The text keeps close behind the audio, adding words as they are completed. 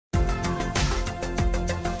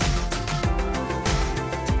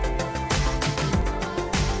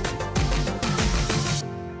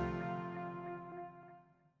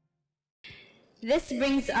This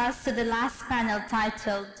brings us to the last panel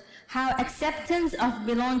titled, How Acceptance of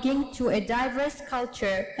Belonging to a Diverse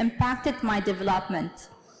Culture Impacted My Development.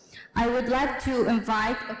 I would like to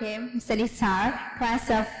invite, Mr. Isar, class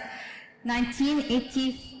of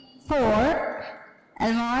 1984,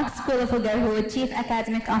 Al-Mawak School of Ugarhood, Chief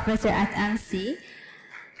Academic Officer at AMSI.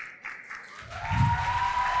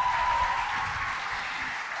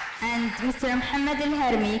 And Mr. Muhammad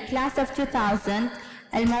Al-Harmi, class of 2000,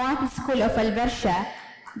 Al-Mawak School of Al-Barsha,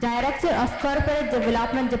 Director of Corporate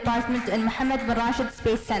Development Department in Mohammed bin Rashid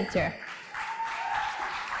Space Center.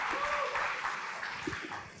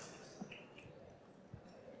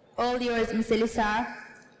 All yours, Mr. Lisa.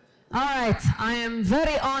 All right, I am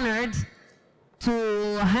very honored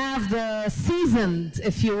to have the seasoned,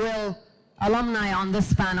 if you will, alumni on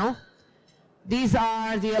this panel. These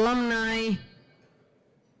are the alumni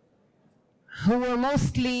who were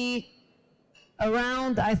mostly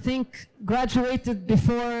around, I think, graduated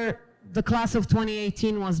before the class of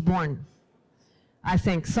 2018 was born. I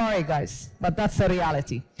think, sorry guys, but that's the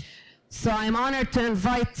reality. So I'm honored to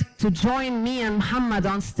invite to join me and Muhammad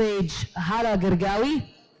on stage, Hala Girgawi,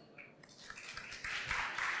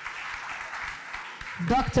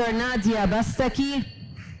 Dr. Nadia Bastaki,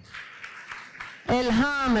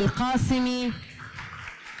 Ilham Al-Qasimi,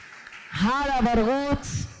 Hala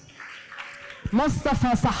Barghouth,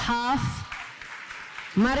 Mustafa Sahaf,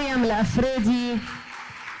 Mariam Al-Afridi,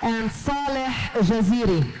 and Saleh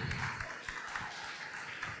Jaziri.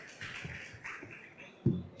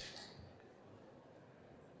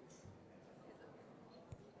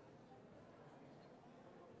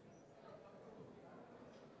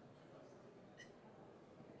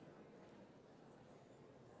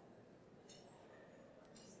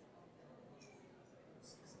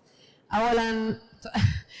 Awalan,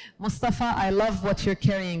 Mustafa, I love what you're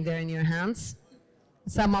carrying there in your hands.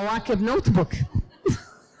 It's a Mawakib notebook.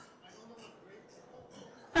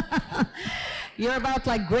 You're about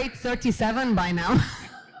like grade 37 by now.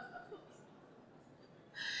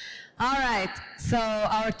 All right, so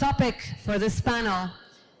our topic for this panel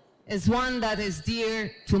is one that is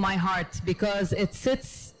dear to my heart because it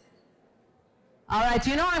sits... All right,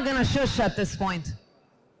 you know I'm gonna shush at this point.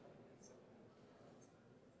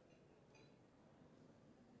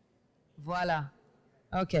 Voila,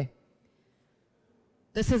 okay.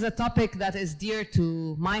 This is a topic that is dear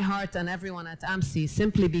to my heart and everyone at AMSI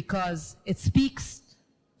simply because it speaks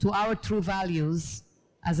to our true values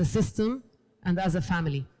as a system and as a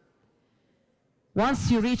family.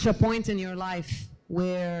 Once you reach a point in your life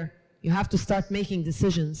where you have to start making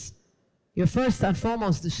decisions, your first and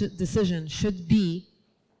foremost decision should be,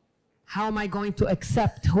 how am I going to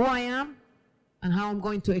accept who I am and how I'm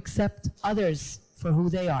going to accept others for who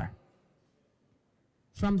they are.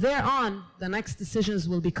 From there on, the next decisions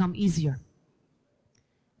will become easier.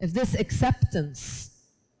 If this acceptance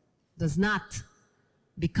does not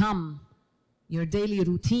become your daily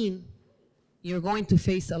routine, you're going to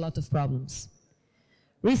face a lot of problems.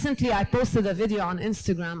 Recently, I posted a video on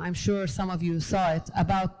Instagram, I'm sure some of you saw it,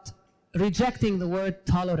 about rejecting the word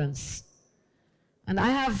tolerance. And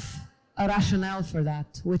I have a rationale for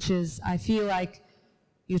that, which is I feel like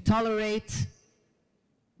you tolerate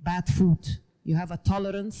bad food. You have a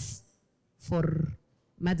tolerance for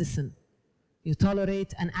medicine. You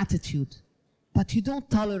tolerate an attitude. But you don't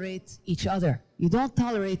tolerate each other. You don't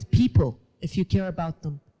tolerate people if you care about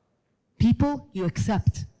them. People you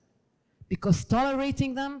accept. Because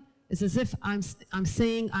tolerating them is as if I'm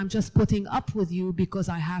saying I'm just putting up with you because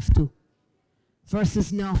I have to.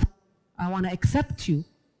 Versus no, I want to accept you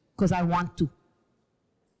because I want to.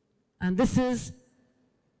 And this is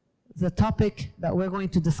the topic that we're going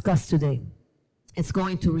to discuss today. It's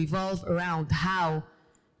going to revolve around how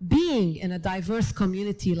being in a diverse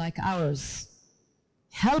community like ours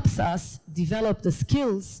helps us develop the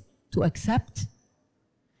skills to accept,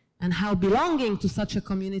 and how belonging to such a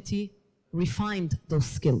community refined those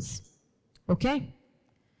skills. Okay?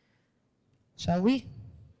 Shall we?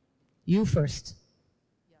 You first.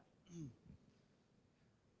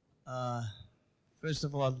 First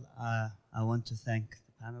of all, I want to thank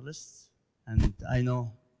the panelists, and I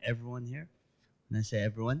know everyone here. When I say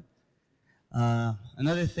everyone.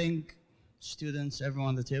 Another thing, students, everyone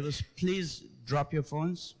on the tables, please drop your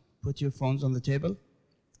phones, put your phones on the table.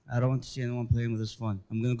 I don't want to see anyone playing with his phone.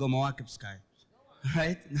 I'm going to go Mawakib Sky.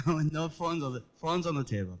 Right? No phones on the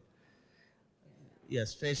table.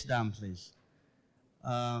 Yes, face down, please.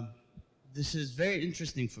 This is very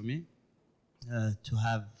interesting for me to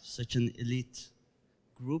have such an elite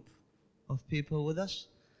group of people with us.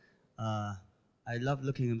 I love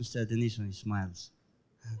looking at Mr. Denise when he smiles.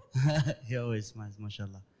 He always smiles,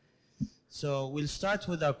 mashallah. So we'll start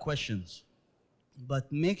with our questions, but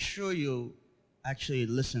make sure you actually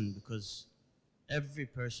listen, because every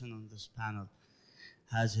person on this panel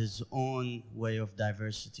has his own way of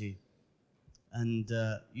diversity, and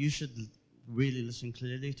you should really listen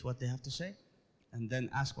clearly to what they have to say, and then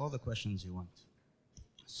ask all the questions you want.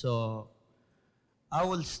 So I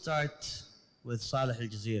will start with Saleh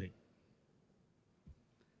Al-Jaziri.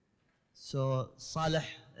 So Saleh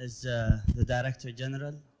is the Director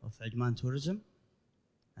General of Ajman Tourism,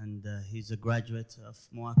 and he's a graduate of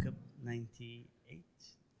Mawakib 98.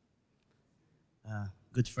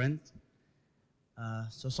 Good friend.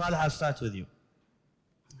 So Saleh, I'll start with you.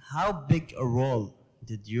 How big a role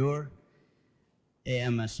did your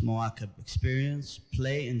AMS Mawakib experience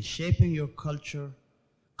play in shaping your cultural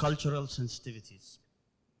sensitivities?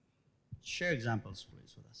 Share examples,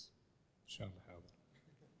 please, with us. Inshallah.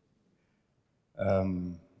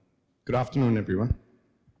 Good afternoon, everyone.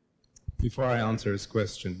 Before I answer this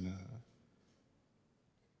question,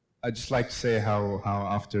 I'd just like to say how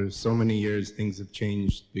after so many years things have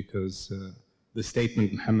changed, because the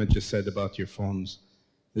statement Muhammad just said about your phones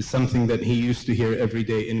is something that he used to hear every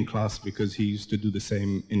day in class, because he used to do the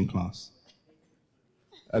same in class.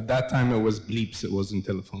 At that time it was bleeps, it wasn't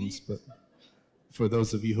telephones, but for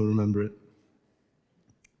those of you who remember it.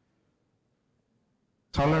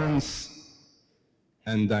 Tolerance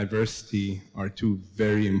and diversity are two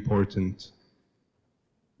very important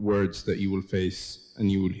words that you will face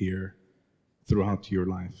and you will hear throughout your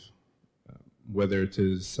life. Whether it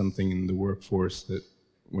is something in the workforce, that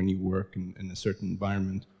when you work in a certain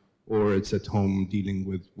environment, or it's at home dealing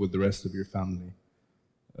with the rest of your family.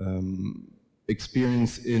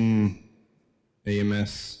 Experience in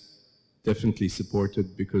AMS definitely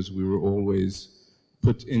supported, because we were always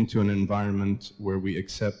put into an environment where we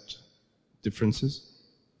accept differences.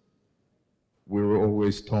 We were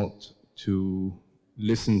always taught to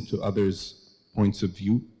listen to others' points of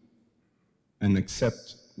view and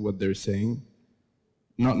accept what they're saying,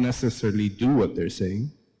 not necessarily do what they're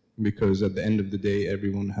saying, because at the end of the day,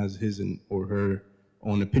 everyone has his or her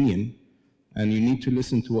own opinion, and you need to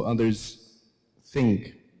listen to what others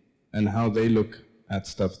think and how they look at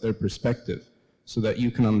stuff, their perspective, so that you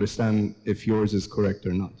can understand if yours is correct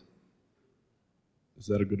or not. Is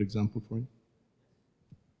that a good example for you?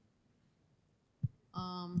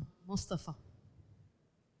 Mustafa,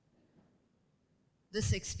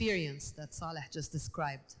 this experience that Saleh just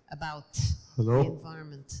described about the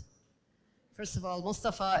environment. First of all,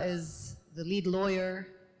 Mustafa is the lead lawyer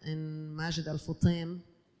in Majid Al Futim,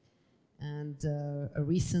 and a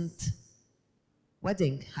recent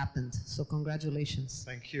wedding happened, so congratulations.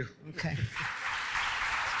 Thank you. Okay.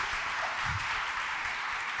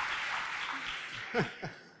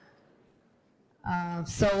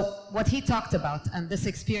 So what he talked about, and this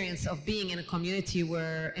experience of being in a community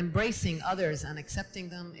where embracing others and accepting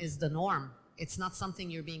them is the norm. It's not something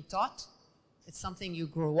you're being taught, it's something you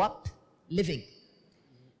grow up living.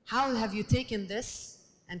 How have you taken this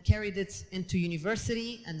and carried it into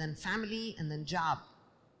university, and then family, and then job?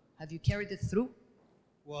 Have you carried it through?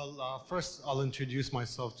 Well, first I'll introduce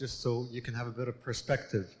myself just so you can have a bit of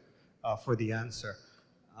perspective for the answer.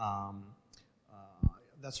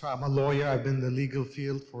 That's right, I'm a lawyer. I've been in the legal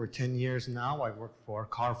field for 10 years now. I work for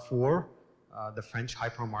Carrefour, the French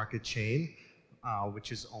hypermarket chain,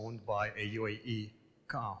 which is owned by a UAE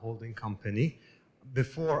holding company.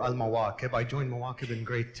 Before Al-Mawakib, I joined Mawakib in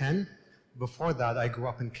grade 10. Before that, I grew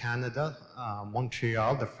up in Canada,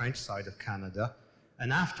 Montreal, the French side of Canada.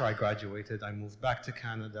 And after I graduated, I moved back to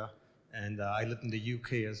Canada, and I lived in the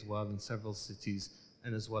UK as well, in several cities,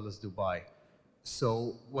 and as well as Dubai.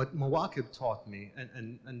 So what Mawakib taught me,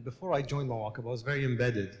 and before I joined Mawakib, I was very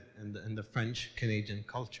embedded in the French-Canadian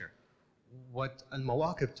culture. What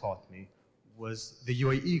Al-Mawakib taught me was the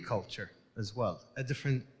UAE culture as well, a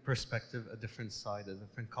different perspective, a different side, a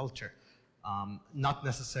different culture. Not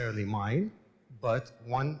necessarily mine, but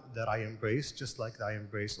one that I embrace, just like I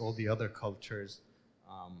embrace all the other cultures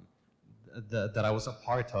that I was a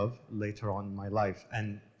part of later on in my life.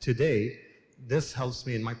 And today, this helps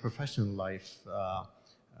me in my professional life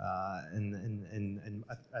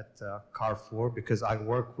at Carrefour, because I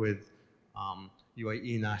work with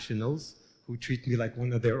UAE nationals who treat me like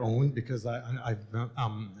one of their own, because I've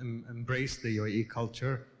embraced the UAE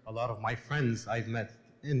culture. A lot of my friends I've met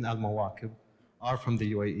in Al-Mawakib are from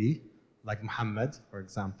the UAE, like Muhammad, for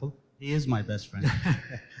example. He is my best friend.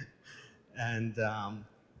 And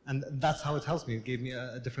that's how it helps me. It gave me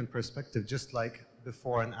a different perspective, just like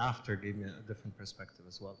before and after gave me a different perspective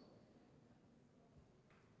as well.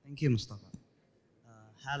 Thank you, Mustafa.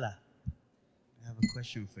 Hala, I have a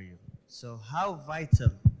question for you. So how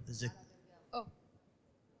vital is it?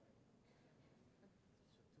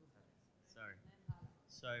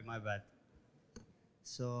 Sorry, my bad.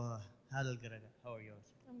 So, hello, Greta. How are you?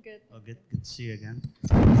 I'm good. Oh, good. Good to see you again.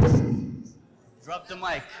 Drop the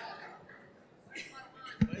mic.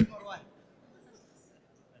 Wait, Marwan.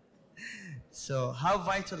 So, how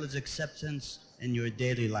vital is acceptance in your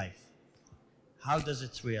daily life? How does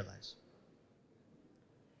it realize?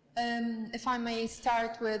 If I may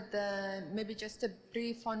start with maybe just a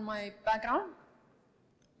brief on my background.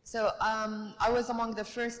 So I was among the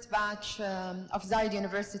first batch of Zayed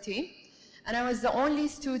University, and I was the only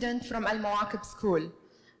student from Al Mawaqib school.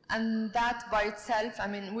 And that by itself, I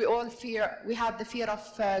mean, we have the fear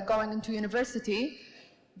of going into university,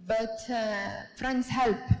 but friends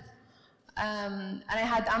help. And I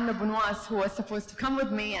had Amna Bunwas, who was supposed to come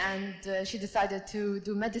with me, and she decided to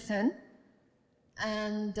do medicine.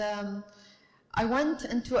 And I went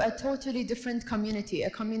into a totally different community, a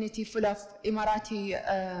community full of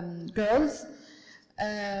Emirati girls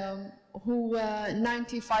who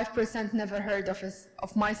 95% never heard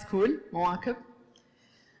of my school, Mawaqib.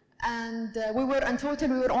 And in total,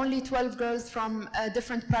 we were only 12 girls from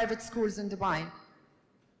different private schools in Dubai.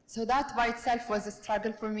 So that by itself was a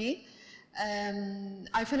struggle for me.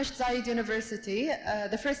 I finished Zayed University.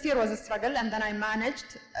 The first year was a struggle, and then I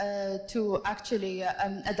managed to actually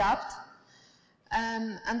adapt.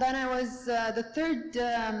 And then I was the third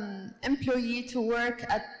employee to work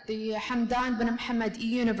at the Hamdan bin Mohammed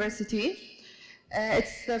University.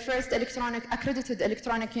 It's the first accredited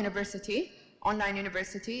electronic university, online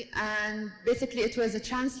university, and basically it was a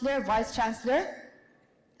chancellor, vice chancellor,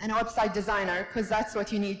 and a website designer, because that's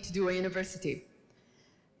what you need to do at university.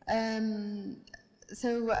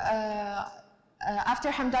 After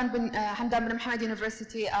Hamdan bin Mohammed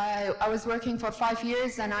University, I was working for 5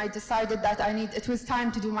 years, and I decided that it was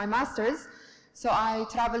time to do my master's. So I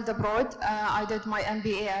traveled abroad. I did my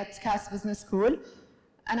MBA at Cass Business School,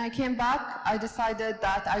 and I came back. I decided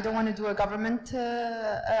that I don't want to do a government,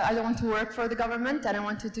 I don't want to work for the government, and I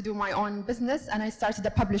wanted to do my own business, and I started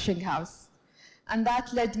a publishing house. And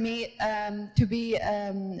that led me to be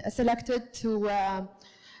selected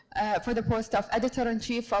for the post of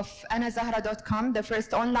editor-in-chief of anazahra.com, the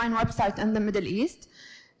first online website in the Middle East,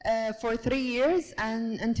 for 3 years.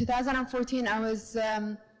 And in 2014, I was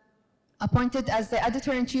appointed as the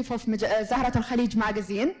editor-in-chief of Zahrat al-Khalij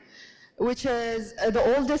magazine, which is the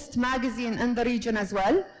oldest magazine in the region as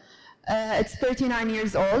well. It's 39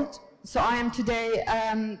 years old. So I am today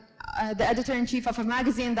the editor-in-chief of a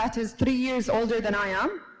magazine that is 3 years older than I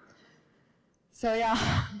am. So yeah,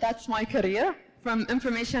 that's my career. From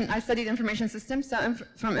information, I studied information systems. So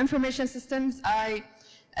from information systems, I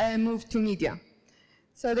moved to media.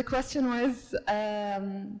 So the question was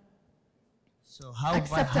so how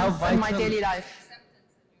acceptance vital in my daily life.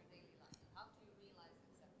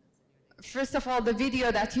 First of all, the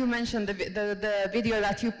video that you mentioned, the video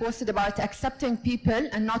that you posted about accepting people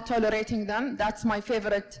and not tolerating them, that's my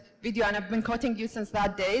favorite video, and I've been quoting you since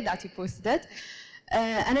that day that you posted it.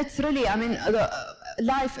 And it's really, I mean,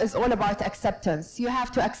 life is all about acceptance. You have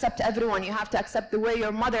to accept everyone. You have to accept the way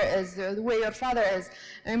your mother is, the way your father is.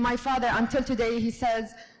 And my father, until today, he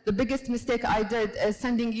says, the biggest mistake I did is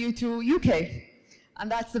sending you to UK. And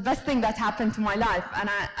that's the best thing that happened to my life. And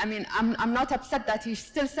I mean, I'm not upset that he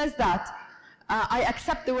still says that. I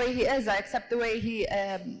accept the way he is. I accept the way he,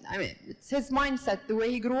 I mean, it's his mindset, the way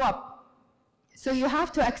he grew up. So you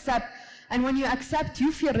have to accept. And when you accept,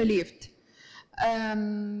 you feel relieved.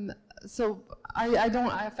 So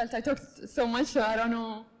I felt I talked so much, so I don't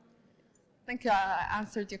know. I think I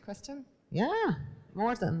answered your question. Yeah,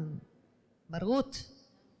 more than Barghut.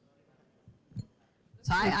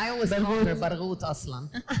 So I always call her Barghut Aslan.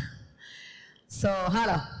 So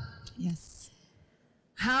Hala. Yes.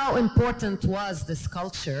 How important was this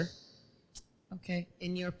culture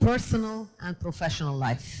in your personal and professional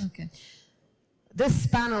life? Okay. This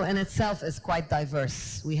panel in itself is quite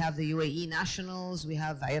diverse. We have the UAE nationals, we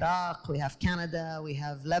have Iraq, we have Canada, we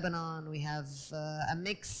have Lebanon, we have a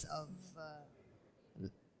mix of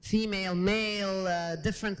female, male,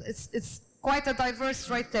 different. It's quite a diverse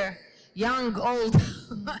right there. Young, old,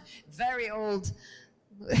 very old.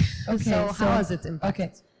 Okay, so how has it impacted?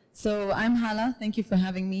 Okay, so I'm Hala. Thank you for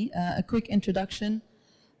having me. A quick introduction.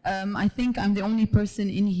 I think I'm the only person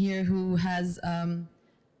in here who has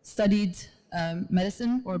studied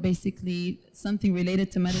medicine, or basically something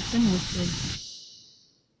related to medicine,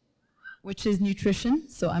 which is nutrition.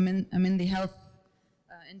 So I'm in the health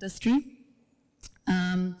industry.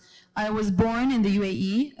 I was born in the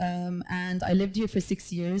UAE, and I lived here for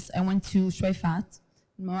 6 years. I went to Shwaifat.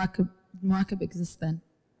 Mawaqib exists then.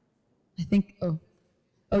 I think, oh,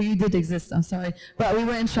 you did exist, I'm sorry. But we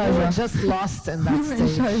were in Sharjah. We were just lost in that We were in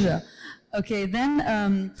stage. Sharjah. Okay,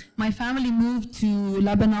 then my family moved to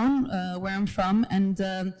Lebanon, where I'm from, and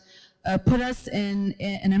put us in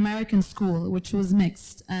an American school, which was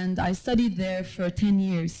mixed. And I studied there for 10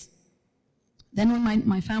 years. Then when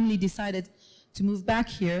my family decided to move back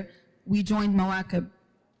here, we joined Mawakib.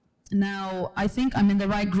 Now, I think I'm in the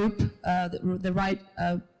right group, the right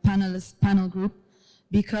panel group,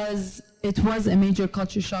 because it was a major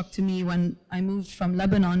culture shock to me when I moved from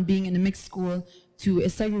Lebanon, being in a mixed school, to a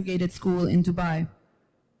segregated school in Dubai.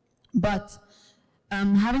 But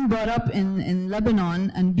having brought up in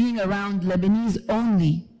Lebanon and being around Lebanese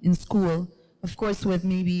only in school, of course with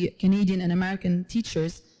maybe Canadian and American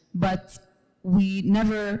teachers, but we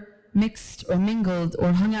never mixed or mingled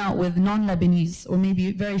or hung out with non-Lebanese, or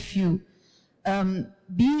maybe very few.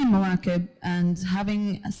 Being in Mawakib and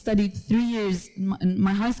having studied 3 years, in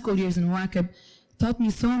my high school years in Mawakib, taught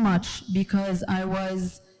me so much, because I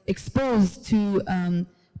was exposed to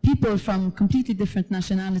people from completely different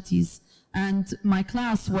nationalities, and my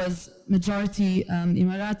class was majority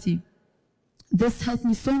Emirati. This helped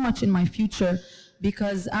me so much in my future,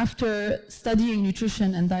 because after studying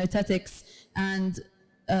nutrition and dietetics and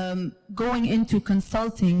going into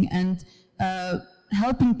consulting and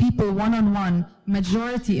helping people one-on-one,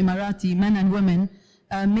 majority Emirati men and women,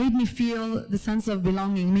 made me feel the sense of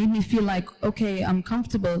belonging, made me feel like, okay, I'm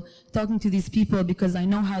comfortable talking to these people because I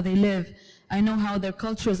know how they live, I know how their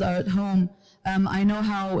cultures are at home, I know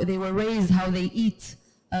how they were raised, how they eat,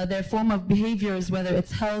 their form of behaviors, whether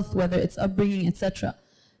it's health, whether it's upbringing, etc.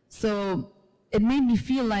 So it made me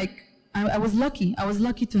feel like I was lucky. I was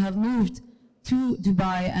lucky to have moved to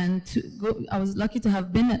Dubai, and I was lucky to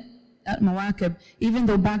have been at Mawakib, even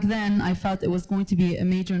though back then I felt it was going to be a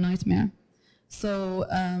major nightmare. So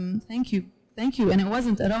thank you, and it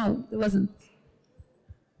wasn't at all, it wasn't.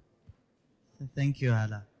 Thank you,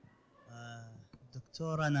 Hala.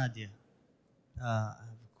 Dr. Nadia, I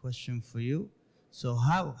have a question for you. So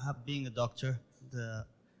how being a doctor,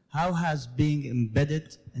 how has being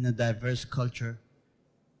embedded in a diverse culture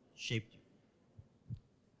shaped you?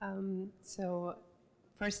 So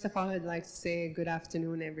first of all, I'd like to say good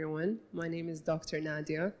afternoon, everyone. My name is Dr.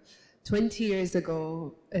 Nadia. 20 years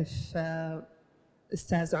ago, if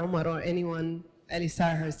Ustaz Omar or anyone,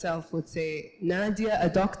 Elisar herself would say, Nadia, a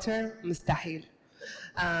doctor, mustahil.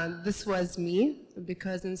 This was me,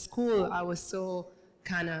 because in school I was so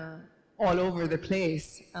kind of all over the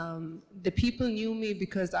place. The people knew me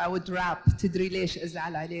because I would rap, تدري ليش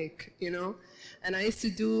أزعل عليك, you know? And I used to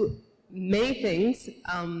do many things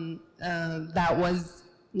that was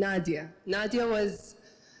Nadia. Nadia was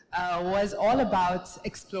all about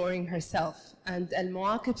exploring herself. And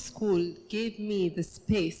Al-Mawakib School gave me the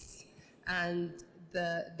space and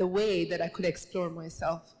the way that I could explore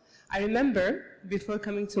myself. I remember before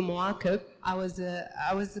coming to Mawakib, I was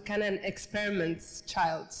kind of an experiment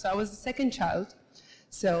child. So I was the second child.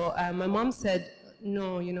 So my mom said,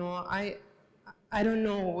 no, you know, I don't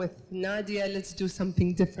know, with Nadia, let's do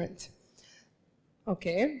something different.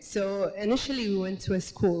 Okay, so initially we went to a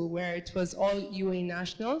school where it was all UAE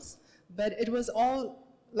nationals, but it was all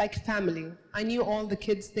like family. I knew all the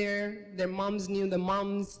kids there, their moms knew the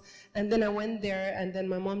moms, and then I went there, and then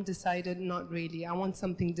my mom decided, not really, I want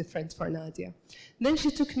something different for Nadia. Then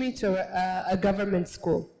she took me to a government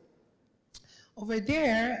school. Over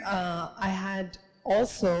there, I had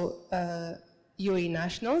also UAE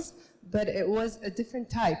nationals, but it was a different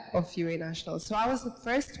type of UAE nationals. So I was the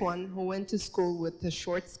first one who went to school with the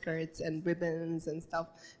short skirts and ribbons and stuff,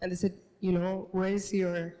 and they said, you know, where's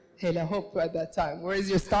your hula hoop at that time? Where's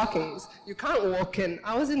your stockings? You can't walk in.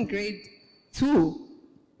 I was in grade 2,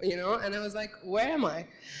 you know, and I was like, where am I?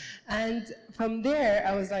 And from there,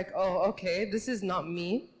 I was like, oh, okay, this is not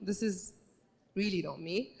me. This is really not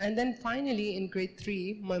me. And then finally, in grade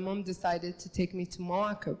 3, my mom decided to take me to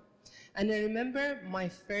Mawakib. And I remember my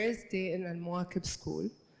first day in Al-Mawakib school,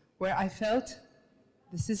 where I felt,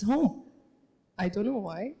 this is home. I don't know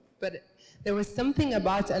why, but there was something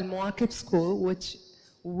about Al-Mawakib school which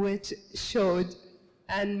showed,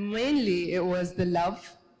 and mainly it was the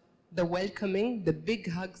love, the welcoming, the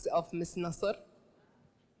big hugs of Miss Nasr,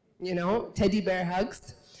 you know, teddy bear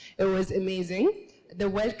hugs. It was amazing. The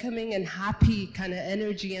welcoming and happy kind of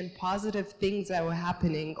energy and positive things that were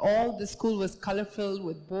happening. All the school was colorful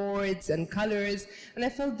with boards and colors, and I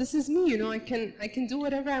felt, this is me, you know, I can do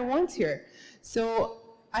whatever I want here. So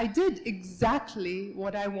I did exactly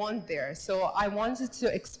what I want there. So I wanted to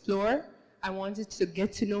explore, I wanted to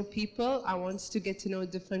get to know people, I wanted to get to know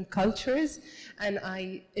different cultures, and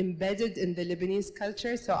I embedded in the Lebanese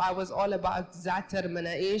culture. So I was all about Za'atar,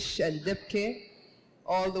 Manaish, and Dibke,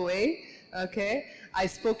 all the way, okay? I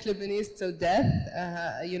spoke Lebanese till death,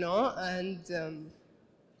 you know,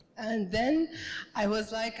 and then I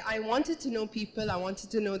was like, I wanted to know people, I wanted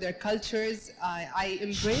to know their cultures, I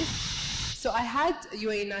embraced. So I had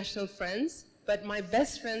UAE national friends, but my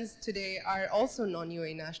best friends today are also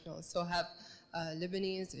non-UAE nationals. So I have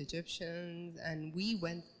Lebanese, Egyptians, and we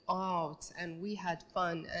went out and we had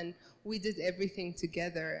fun and we did everything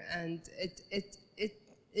together. And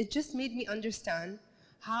it just made me understand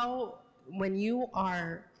how when you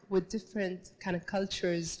are with different kind of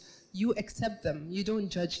cultures, you accept them, you don't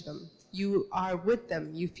judge them. You are with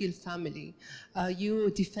them, you feel family.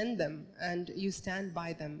 You defend them and you stand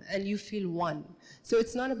by them and you feel one. So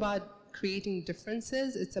it's not about creating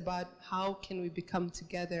differences, it's about how can we become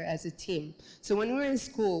together as a team. So when we were in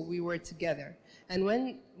school, we were together. And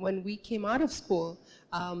when we came out of school,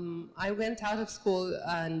 I went out of school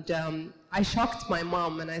and I shocked my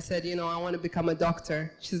mom and I said, you know, I want to become a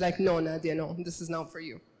doctor. She's like, no, Nadia, no, this is not for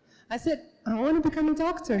you. I said, I want to become a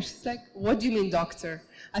doctor. She's like, what do you mean doctor?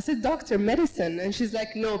 I said, doctor, medicine. And she's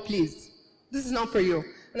like, no, please, this is not for you.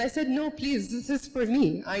 And I said, no, please, this is for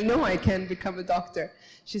me. I know I can become a doctor.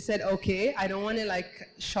 She said, okay, I don't want to like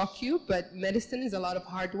shock you, but medicine is a lot of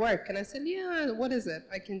hard work. And I said, yeah, what is it?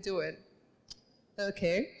 I can do it.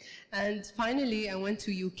 Okay. And finally, I went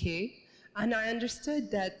to UK, and I understood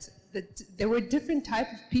that there were different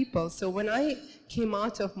types of people. So when I came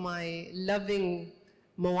out of my loving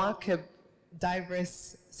Mawakib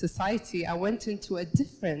diverse society, I went into a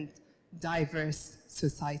different diverse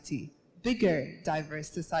society, bigger diverse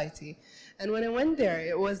society. And when I went there,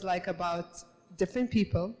 it was like about different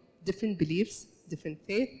people, different beliefs, different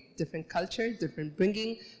faith, different culture, different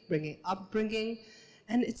bringing upbringing.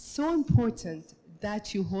 And it's so important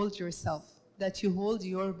that you hold yourself, that you hold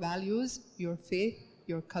your values, your faith,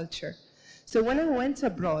 your culture. So when I went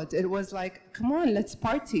abroad, it was like, come on, let's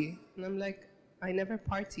party. And I'm like, I never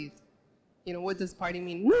partied. You know, what does party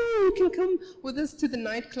mean? No, you can come with us to the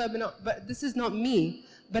nightclub, and all, but this is not me.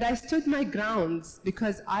 But I stood my grounds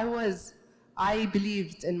because I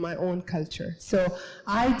believed in my own culture. So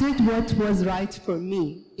I did what was right for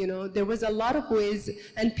me. You know, there was a lot of ways,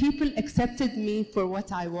 and people accepted me for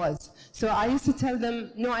what I was. So I used to tell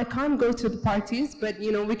them, no, I can't go to the parties, but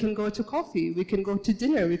you know, we can go to coffee, we can go to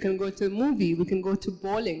dinner, we can go to a movie, we can go to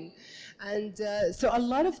bowling. And so a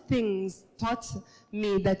lot of things taught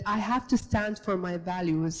me that I have to stand for my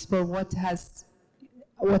values, for what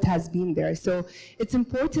has been there. So it's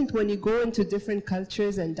important when you go into different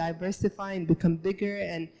cultures and diversify and become bigger,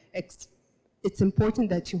 and it's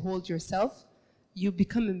important that you hold yourself. You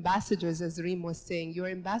become ambassadors, as Reem was saying. You're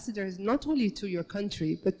ambassadors not only to your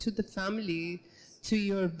country, but to the family, to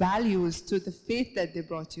your values, to the faith that they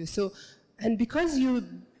brought you. So, and because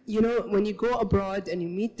you know, when you go abroad and you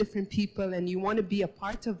meet different people and you want to be a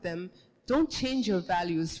part of them, don't change your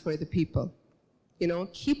values for the people. You know,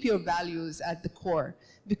 keep your values at the core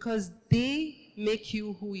because they make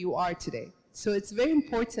you who you are today. So it's very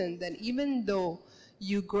important that even though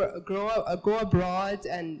you go abroad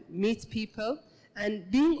and meet people,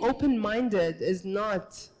 and being open-minded is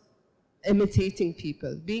not imitating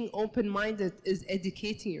people. Being open-minded is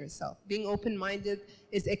educating yourself. Being open-minded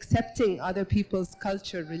is accepting other people's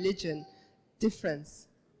culture, religion, difference.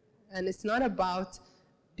 And it's not about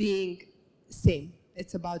being same.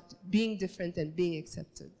 It's about being different and being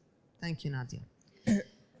accepted. Thank you, Nadia.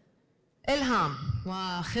 Ilham,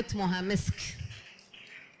 وختمها مسك.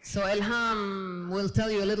 So Ilham will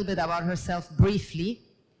tell you a little bit about herself briefly,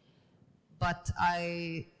 but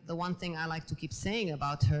the one thing I like to keep saying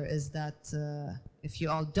about her is that if you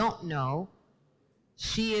all don't know,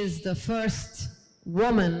 she is the first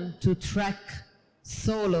woman to trek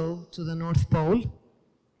solo to the North Pole,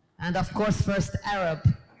 and of course first Arab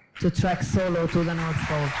to trek solo to the North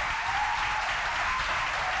Pole.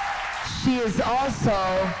 She is also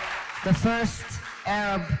the first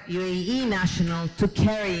Arab UAE national to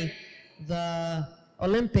carry the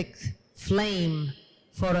Olympic flame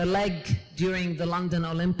for a leg during the London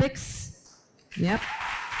Olympics. Yep.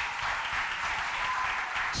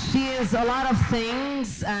 She is a lot of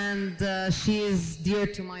things, and she is dear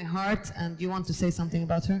to my heart. And you want to say something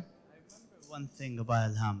about her? I remember one thing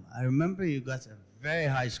about Ilham. I remember you got a very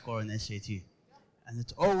high score in SAT, and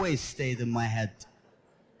it always stayed in my head.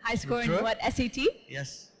 High score in what, SAT?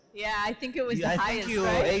 Yes. Yeah, I think it was the highest, I think you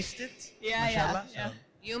right? aced it. Yeah, mashallah, yeah. so.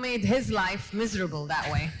 You made his life miserable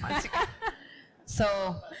that way.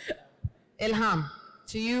 So, Ilham,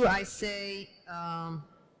 to you I say,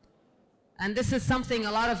 and this is something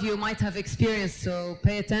a lot of you might have experienced, so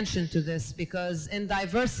pay attention to this, because in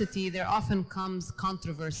diversity there often comes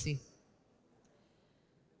controversy.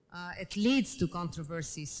 It leads to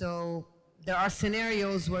controversy. So there are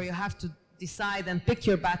scenarios where you have to decide and pick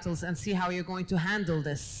your battles and see how you're going to handle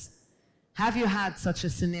this. Have you had such a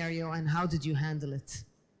scenario, and how did you handle it?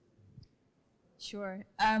 Sure.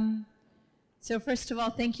 So first of all,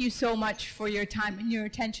 thank you so much for your time and your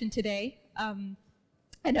attention today.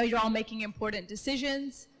 I know you're all making important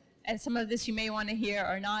decisions, and some of this you may want to hear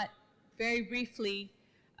or not. Very briefly,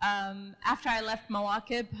 after I left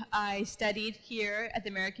Mawaqib, I studied here at the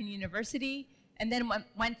American University, and then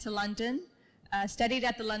went to London, studied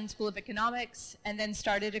at the London School of Economics, and then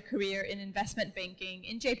started a career in investment banking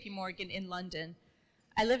in JP Morgan in London.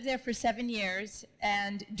 I lived there for 7 years,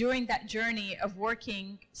 and during that journey of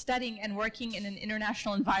studying and working in an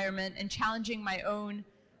international environment and challenging my own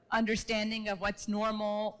understanding of what's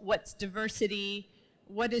normal, what's diversity,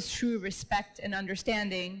 what is true respect and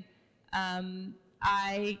understanding,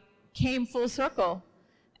 I came full circle.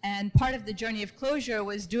 And part of the journey of closure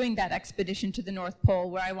was doing that expedition to the North Pole,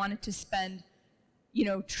 where I wanted to spend,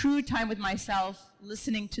 true time with myself,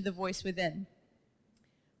 listening to the voice within.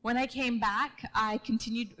 When I came back, I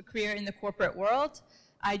continued a career in the corporate world.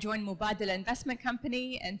 I joined Mubadala Investment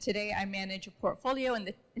Company, and today I manage a portfolio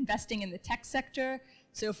investing in the tech sector.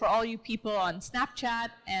 So for all you people on Snapchat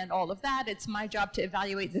and all of that, it's my job to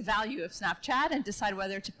evaluate the value of Snapchat and decide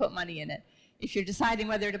whether to put money in it. If you're deciding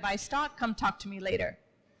whether to buy stock, come talk to me later.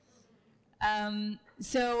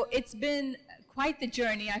 So it's been quite the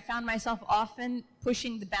journey. I found myself often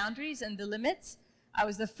pushing the boundaries and the limits. I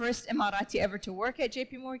was the first Emirati ever to work at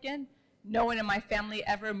JP Morgan. No one in my family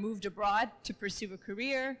ever moved abroad to pursue a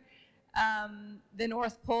career. The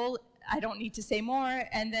North Pole, I don't need to say more.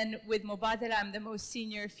 And then with Mubadala, I'm the most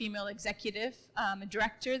senior female executive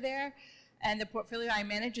director there. And the portfolio I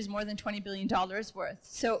manage is more than $20 billion worth.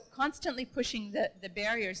 So constantly pushing the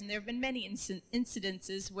barriers. And there have been many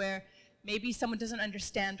incidences where maybe someone doesn't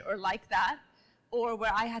understand or like that, or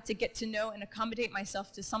where I had to get to know and accommodate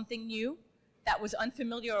myself to something new that was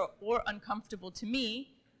unfamiliar or uncomfortable to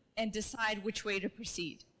me, and decide which way to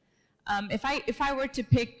proceed. If I were to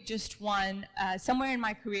pick just one, somewhere in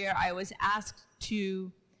my career I was asked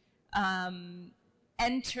to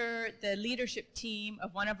enter the leadership team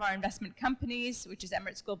of one of our investment companies, which is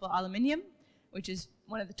Emirates Global Aluminium, which is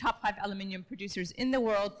one of the top 5 aluminium producers in the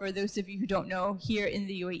world, for those of you who don't know, here in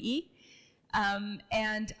the UAE.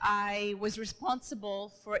 And I was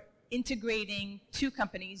responsible for integrating 2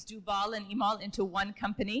 companies, Dubal and Imal, into one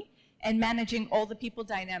company, and managing all the people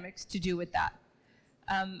dynamics to do with that.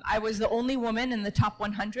 I was the only woman in the top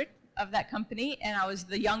 100 of that company, and I was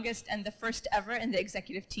the youngest and the first ever in the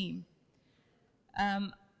executive team.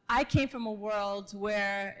 I came from a world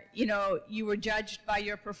where, you were judged by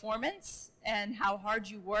your performance and how hard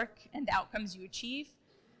you work and the outcomes you achieve.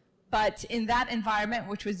 But in that environment,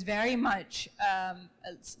 which was very much a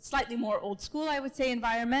slightly more old school, I would say,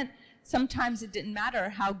 environment, sometimes it didn't matter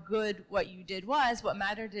how good what you did was. What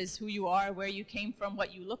mattered is who you are, where you came from,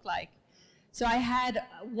 what you look like. So I had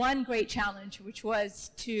one great challenge, which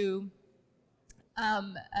was to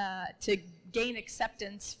gain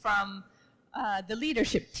acceptance from the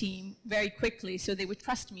leadership team very quickly, so they would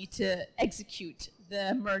trust me to execute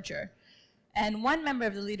the merger. And one member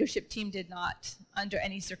of the leadership team did not, under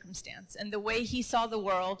any circumstance. And the way he saw the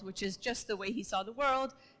world, which is just the way he saw the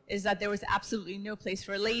world, is that there was absolutely no place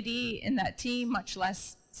for a lady in that team, much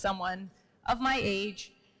less someone of my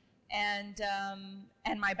age and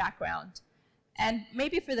my background. And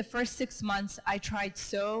maybe for the first 6 months, I tried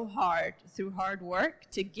so hard, through hard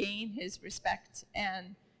work, to gain his respect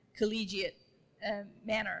and collegiate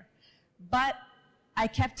manner. But I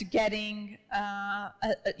kept getting,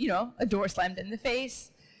 a door slammed in the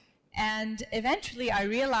face. And eventually I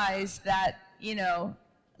realized that,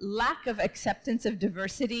 lack of acceptance of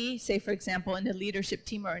diversity, say, for example, in a leadership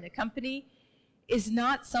team or in a company, is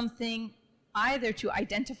not something either to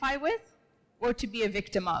identify with or to be a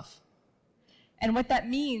victim of. And what that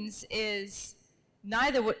means is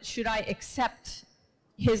neither should I accept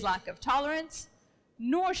his lack of tolerance,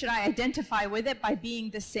 nor should I identify with it by being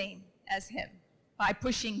the same as him, by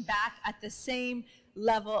pushing back at the same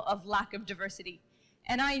level of lack of diversity.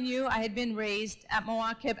 And I knew I had been raised at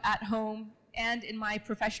Mawaqib, at home, and in my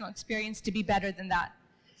professional experience to be better than that.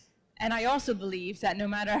 And I also believe that no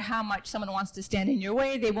matter how much someone wants to stand in your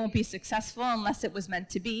way, they won't be successful unless it was meant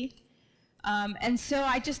to be. And so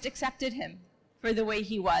I just accepted him for the way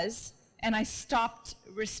he was, and I stopped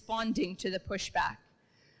responding to the pushback.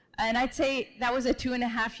 And I'd say that was a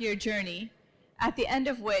 2.5-year journey, at the end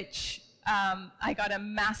of which I got a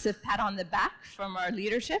massive pat on the back from our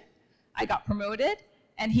leadership. I got promoted,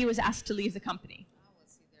 and he was asked to leave the company.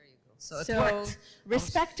 So it worked.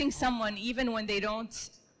 Respecting someone even when they don't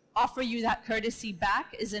offer you that courtesy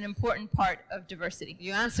back is an important part of diversity.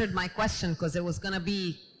 You answered my question because it was going to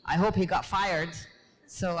be, I hope he got fired.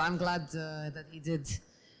 So I'm glad that he did.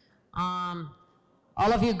 All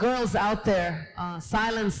of you girls out there,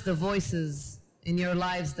 silence the voices in your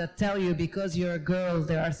lives that tell you because you're a girl,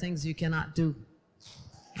 there are things you cannot do.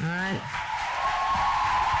 All right?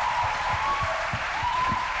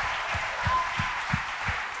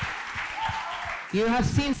 You have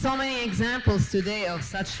seen so many examples today of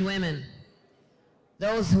such women.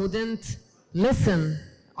 Those who didn't listen.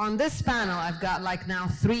 On this panel, I've got like now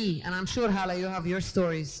 3, and I'm sure, Hala, you have your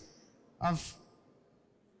stories of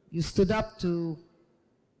you stood up to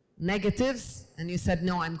negatives and you said,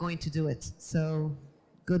 no, I'm going to do it. So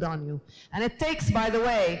good on you. And it takes, by the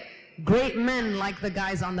way, great men like the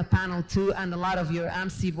guys on the panel too, and a lot of your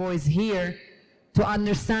AMSI boys here to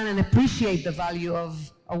understand and appreciate the value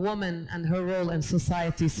of a woman and her role in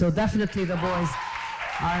society. So definitely the boys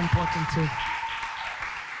are important too.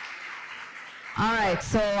 All right,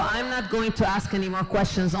 so I'm not going to ask any more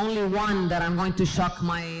questions, only one that I'm going to shock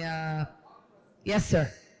my, yes sir.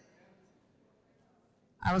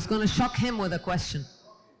 I was going to shock him with a question.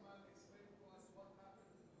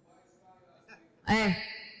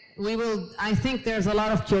 We will, I think there's a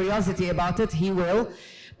lot of curiosity about it, he will.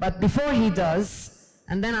 But before he does,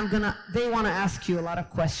 and then they want to ask you a lot of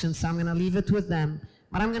questions, so I'm going to leave it with them.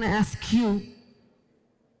 But I'm going to ask you,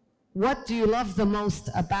 what do you love the most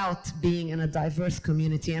about being in a diverse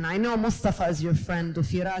community? And I know Mustafa is your friend,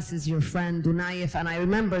 Firas is your friend, Naif, and I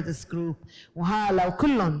remember this group, Wahala,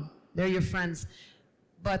 Kullun, they're your friends.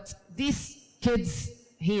 But these kids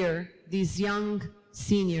here, these young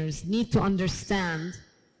seniors, need to understand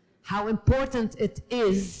how important it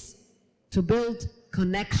is to build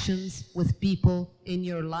connections with people in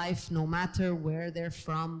your life, no matter where they're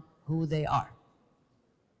from, who they are.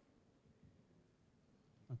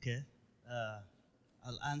 Okay.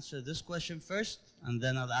 I'll answer this question first, and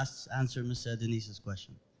then I'll answer Mr. Denise's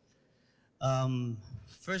question.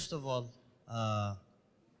 First of all,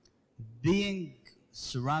 being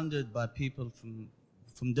surrounded by people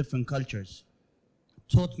from different cultures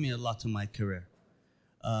taught me a lot in my career.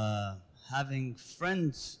 Having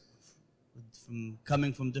friends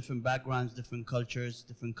coming from different backgrounds, different cultures,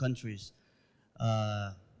 different countries,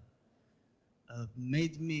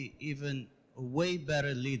 made me even a way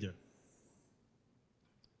better leader.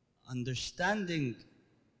 Understanding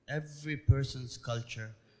every person's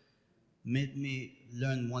culture made me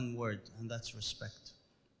learn one word, and that's respect.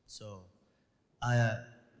 So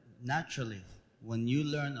naturally, when you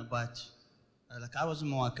learn about, like I was in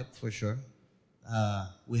Mawakab for sure,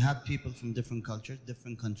 we had people from different cultures,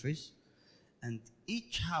 different countries, and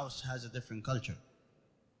each house has a different culture.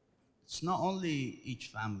 It's not only each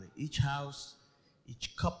family, each house,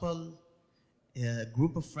 each couple, a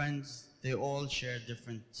group of friends, they all share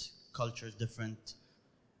different cultures, different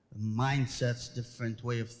mindsets, different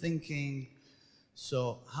way of thinking.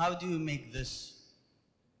 So how do you make this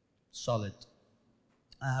solid?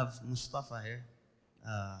 I have Mustafa here.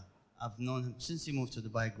 I've known him since he moved to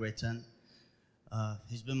Dubai, grade 10.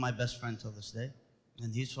 He's been my best friend till this day.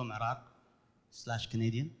 And he's from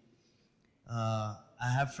Iraq/Canadian. I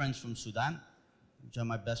have friends from Sudan, which are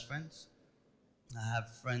my best friends. I have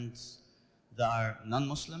friends that are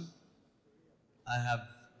non-Muslim. I have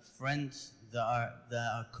friends that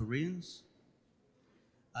are Koreans.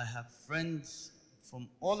 I have friends from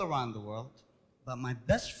all around the world, but my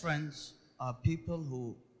best friends are people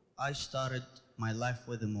who I started my life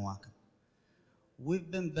with in Mawakab.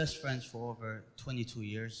 We've been best friends for over 22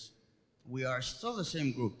 years. We are still the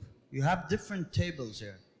same group. You have different tables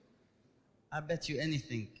here. I bet you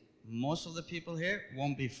anything, most of the people here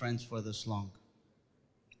won't be friends for this long.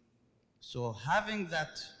 So having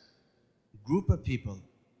that group of people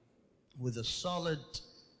with a solid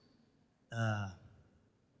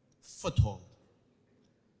foothold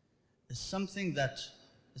is something that,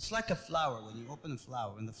 it's like a flower. When you open a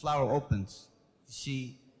flower, when the flower opens, you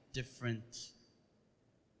see different,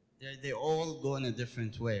 they all go in a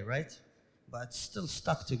different way, right? But still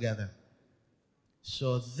stuck together.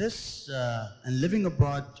 So this, and living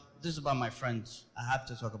abroad, this is about my friends. I have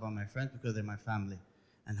to talk about my friends because they're my family.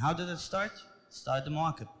 And how did it start? It started in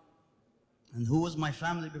Mawakab. And who was my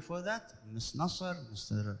family before that? Ms. Nasser,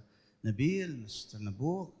 Mr. Nabil, Mr.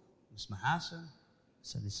 Nabou, Ms. Mahasan,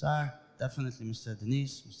 Mr. Lisar, definitely Mr.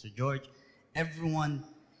 Denise, Mr. George. Everyone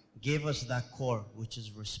gave us that core, which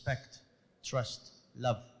is respect, trust,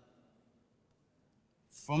 love.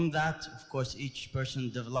 From that, of course, each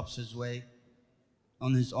person develops his way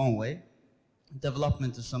on his own way.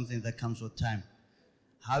 Development is something that comes with time.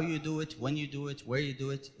 How you do it, when you do it, where you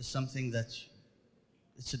do it, is something that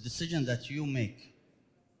it's a decision that you make.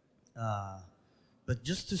 But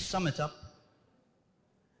just to sum it up,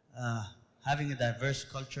 having a diverse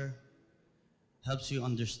culture helps you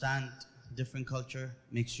understand different culture,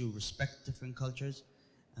 makes you respect different cultures,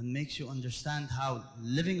 and makes you understand how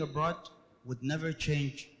living abroad would never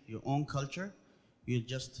change your own culture, you'll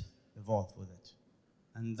just evolve with it.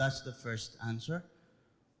 And that's the first answer.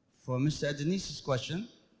 For Mr. Adenis's question,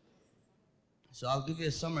 so I'll give you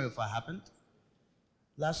a summary if I happened.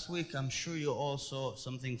 Last week, I'm sure you all saw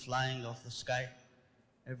something flying off the sky.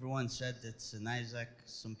 Everyone said it's an Isaac.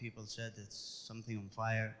 Some people said it's something on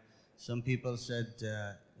fire. Some people said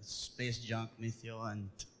it's space junk, Meteor, and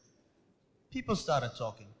people started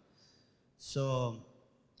talking. So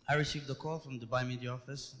I received a call from Dubai media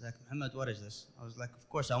office, like, Mohammed, what is this? I was like, of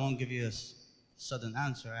course, I won't give you a sudden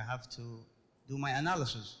answer. I have to do my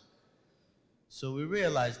analysis. So we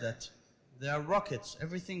realized that there are rockets.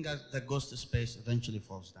 Everything that goes to space eventually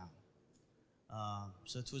falls down.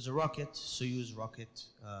 So it was a rocket, Soyuz rocket.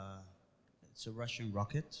 It's a Russian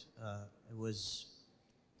rocket. It was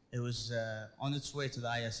on its way to the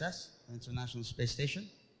ISS, the International Space Station.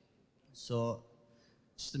 So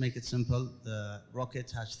just to make it simple, the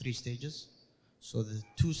rocket has 3 stages. So the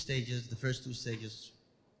first two stages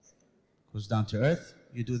goes down to Earth.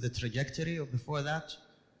 You do the trajectory, or before that,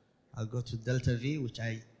 I'll go to Delta V, which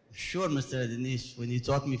I'm sure, Mr. Adenis, when you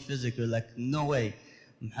taught me physics, you're like, no way.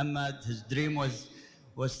 Muhammad, his dream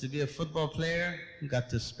was to be a football player, got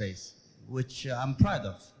to space, which I'm proud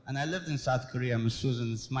of. And I lived in South Korea. Ms.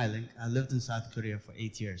 Susan is smiling. I lived in South Korea for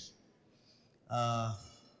 8 years.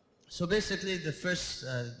 So basically,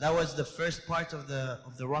 that was the first part of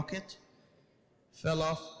the rocket. Fell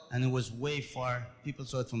off, and it was way far. People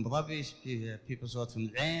saw it from Abu Dhabi, people saw it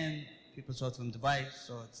from Ain, people saw it from Dubai.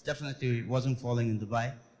 So it wasn't falling in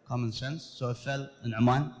Dubai, common sense. So it fell in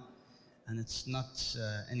Oman, and it's not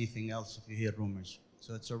anything else if you hear rumors.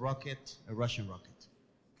 So it's a rocket, a Russian rocket.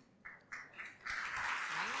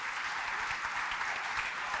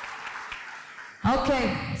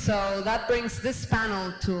 Okay, so that brings this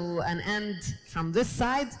panel to an end from this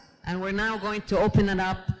side, and we're now going to open it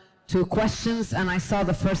up to questions, and I saw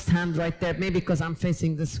the first hand right there, maybe because I'm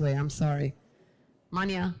facing this way, I'm sorry.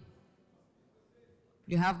 Mania,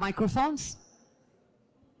 you have microphones?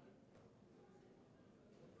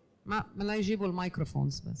 ما لا يجيبوا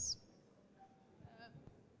الميكروفونز بس.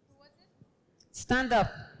 Stand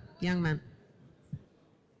up, young man.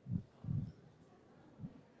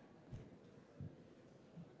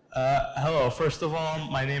 Hello, first of all,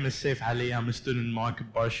 my name is Saif Ali. I'm a student in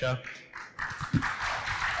Market Barsha.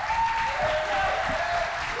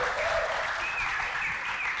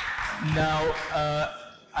 Now,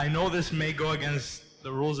 I know this may go against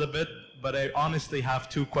the rules a bit, but I honestly have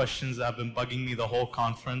 2 questions that have been bugging me the whole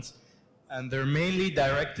conference. And they're mainly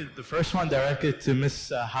directed, the first one directed to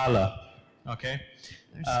Miss Hala, okay?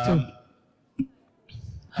 There's 2.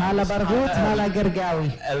 Hala Barghouth, Hala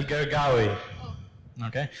Gergawi. El Gergawi.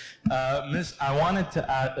 Okay. Miss, I wanted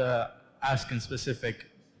to ask in specific,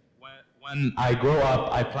 when I grow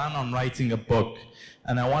up, I plan on writing a book,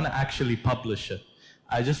 and I want to actually publish it.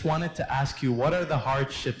 I just wanted to ask you, what are the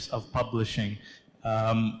hardships of publishing,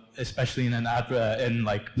 especially in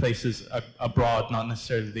like places abroad, not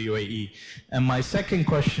necessarily the UAE? And my second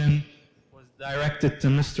question was directed to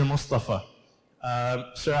Mr. Mustafa.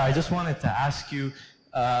 Sir, I just wanted to ask you,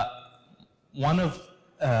 one of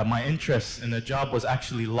my interests in the job was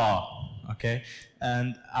actually law, okay?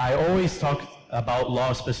 And I always talk about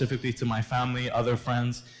law specifically to my family, other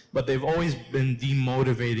friends, but they've always been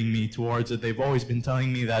demotivating me towards it. They've always been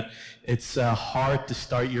telling me that it's hard to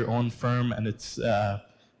start your own firm, and it's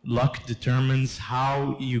luck determines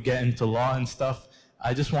how you get into law and stuff.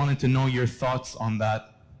 I just wanted to know your thoughts on that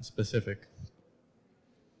specific.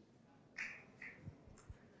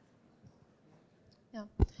 Yeah.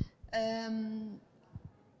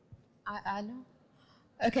 I know.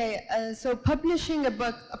 Okay, so publishing a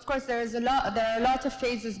book, of course, there are a lot of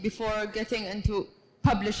phases before getting into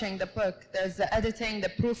publishing the book. There's the editing, the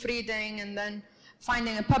proofreading, and then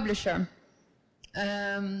finding a publisher.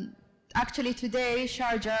 Actually today,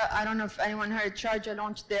 Sharjah, I don't know if anyone heard, Sharjah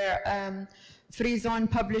launched their free zone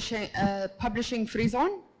publishing free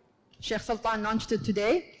zone. Sheikh Sultan launched it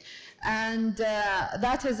today. And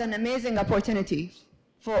that is an amazing opportunity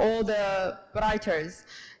for all the writers.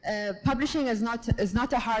 Publishing is not it's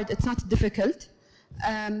not difficult.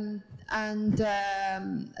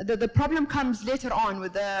 The problem comes later on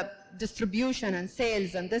with the distribution and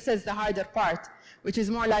sales, and this is the harder part, which is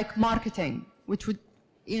more like marketing, which would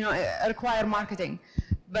require marketing.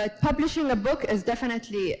 But publishing a book is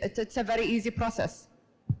definitely, it's a very easy process.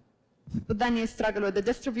 but then you struggle with the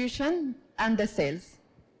distribution and the sales.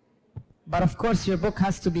 But of course, your book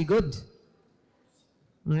has to be good.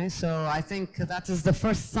 Right? So I think that is the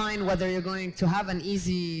first sign whether you're going to have an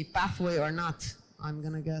easy pathway or not, I'm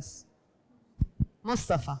going to guess.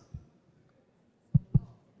 Mustafa.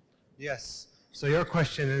 Yes. So your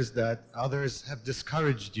question is that others have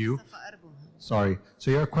discouraged you. Sorry.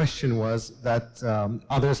 So your question was that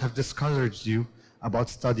others have discouraged you about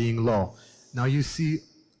studying law. Now you see,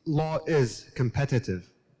 law is competitive,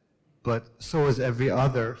 but so is every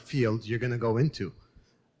other field you're going to go into.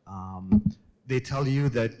 They tell you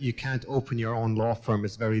that you can't open your own law firm.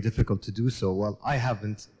 It's very difficult to do so. Well, I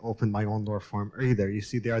haven't opened my own law firm either. You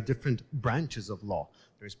see, there are different branches of law.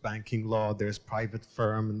 There's banking law, there's private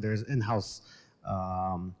firm, and there's in-house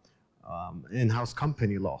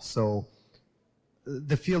company law. So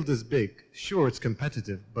the field is big. Sure, it's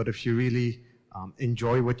competitive, but if you really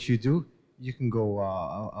enjoy what you do, you can go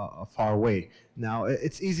a far way. Now,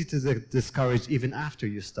 it's easy to discourage even after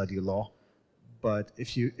you study law, but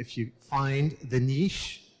if you find the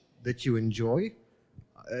niche that you enjoy,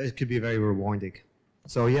 it could be very rewarding.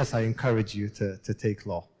 So yes, I encourage you to take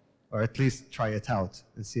law, or at least try it out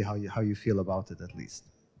and see how you feel about it at least.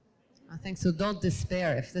 I think so. Don't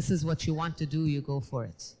despair. If this is what you want to do, you go for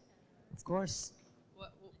it. Of course.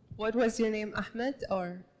 What was your name, Ahmed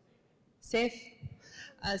or Saif?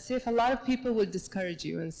 Saif, a lot of people will discourage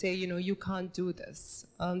you and say, you know, you can't do this.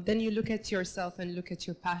 Then you look at yourself and look at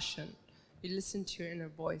your passion. You listen to your inner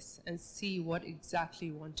voice and see what exactly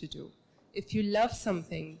you want to do. If you love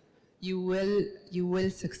something, you will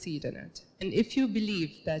succeed in it. And if you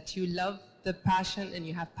believe that you love the passion and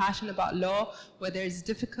you have passion about law, whether it's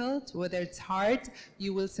difficult, whether it's hard,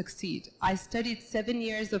 you will succeed. I studied 7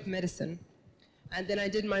 years of medicine, and then I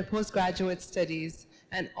did my postgraduate studies,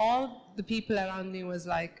 and all the people around me was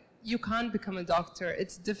like, you can't become a doctor,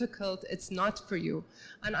 it's difficult, it's not for you.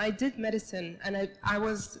 And I did medicine, and I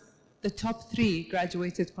was the top 3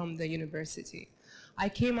 graduated from the university. I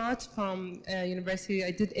came out from university, I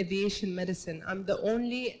did aviation medicine. I'm the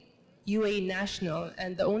only UAE national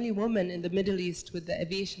and the only woman in the Middle East with the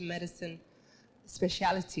aviation medicine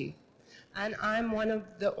specialty. And I'm one of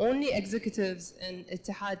the only executives in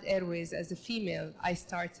Etihad Airways as a female. I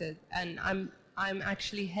started, and I'm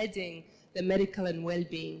actually heading the medical and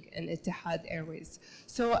well-being in Etihad Airways.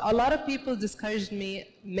 So a lot of people discouraged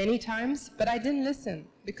me many times, but I didn't listen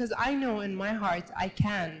because I know in my heart I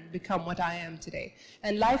can become what I am today.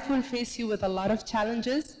 And life will face you with a lot of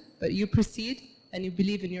challenges, but you proceed and you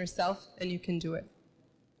believe in yourself and you can do it.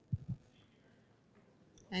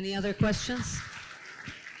 Any other questions?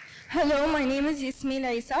 Hello, my name is Yasmin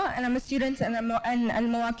Isa, and I'm a student in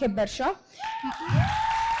Al-Mawakib Barsha.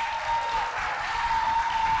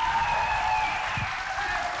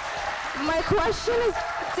 My question is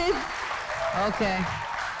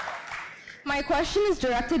My question is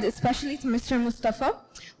directed especially to Mr. Mustafa.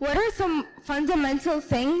 What are some fundamental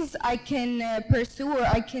things I can pursue or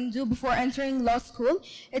I can do before entering law school?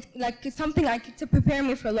 It's like something to prepare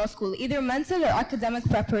me for law school, either mental or academic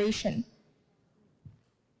preparation.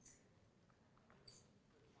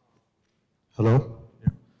 Hello?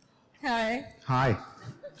 Hi. Hi.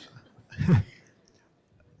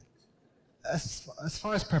 As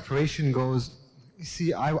far as preparation goes, you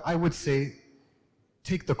see, I would say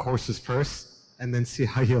take the courses first and then see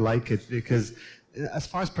how you like it, because as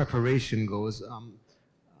far as preparation goes,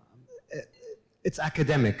 it's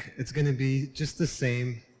academic. It's going to be just the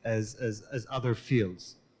same as other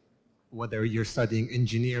fields, whether you're studying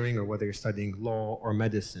engineering or whether you're studying law or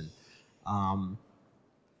medicine.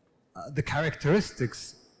 The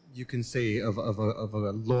characteristics, you can say, of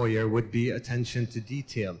a lawyer would be attention to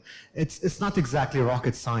detail. It's not exactly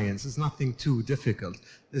rocket science. It's nothing too difficult.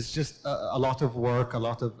 It's just a lot of work, a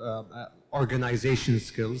lot of organization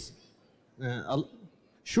skills,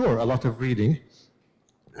 sure, a lot of reading,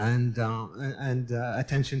 and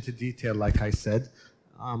attention to detail, like I said.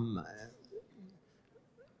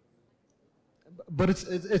 But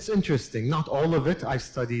it's interesting. Not all of it. I've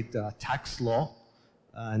studied tax law,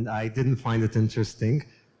 and I didn't find it interesting.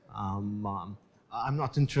 I'm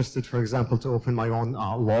not interested, for example, to open my own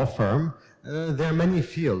law firm. There are many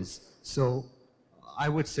fields. So I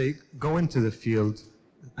would say go into the field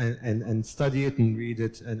and study it and read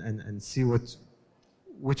it and see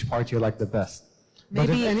which part you like the best. Maybe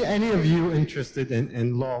but if any of you interested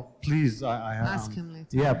in law, please, ask him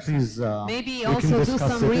later. Yeah, please. Maybe also do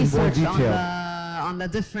some research on the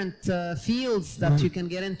different fields that you can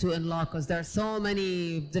get into in law, because there are so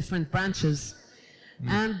many different branches.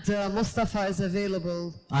 And Mustafa is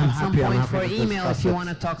available at some point for email if you want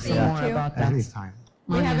to talk some more about that. Anytime.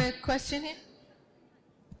 We have a question here.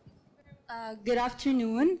 Good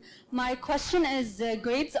afternoon. My question is,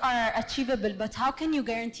 grades are achievable, but how can you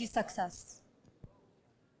guarantee success?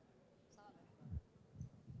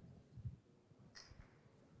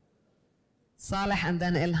 Saleh and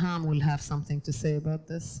then Ilham will have something to say about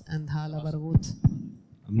this, and Hala Barghouth.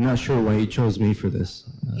 I'm not sure why he chose me for this.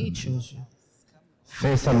 He chose you.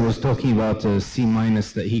 Faisal was talking about a C-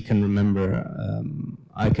 that he can remember.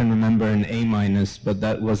 I can remember an A-, but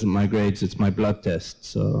that wasn't my grades, it's my blood test,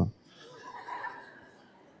 so.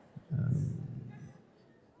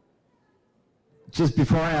 Just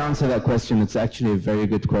before I answer that question, it's actually a very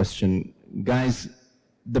good question. Guys,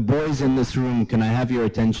 the boys in this room, can I have your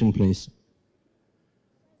attention, please?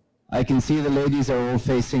 I can see the ladies are all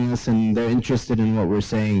facing us and they're interested in what we're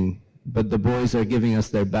saying, but the boys are giving us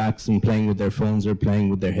their backs and playing with their phones or playing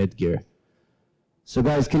with their headgear. So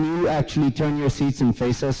guys, can you actually turn your seats and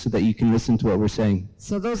face us so that you can listen to what we're saying?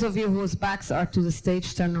 So those of you whose backs are to the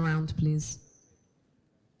stage, turn around, please.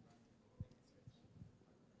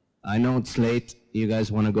 I know it's late, you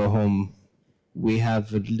guys want to go home. We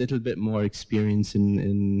have a little bit more experience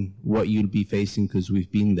in what you'll be facing because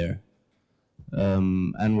we've been there.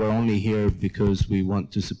 And we're only here because we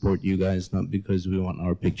want to support you guys, not because we want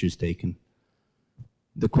our pictures taken.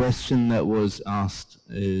 The question that was asked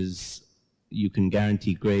is, you can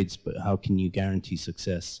guarantee grades, but how can you guarantee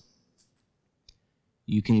success?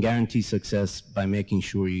 You can guarantee success by making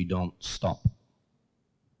sure you don't stop.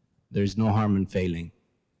 There's no harm in failing.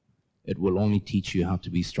 It will only teach you how to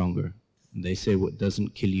be stronger. They say what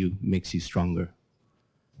doesn't kill you makes you stronger.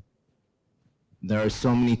 There are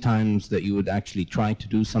so many times that you would actually try to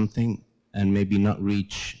do something and maybe not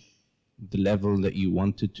reach the level that you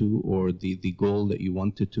wanted to or the goal that you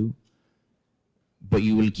wanted to, but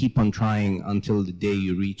you will keep on trying until the day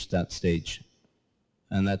you reach that stage.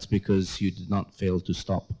 And that's because you did not fail to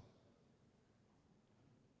stop.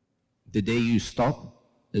 The day you stop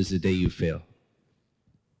is the day you fail.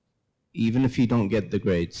 Even if you don't get the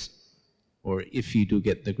grades, or if you do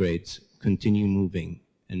get the grades, continue moving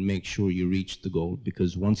and make sure you reach the goal,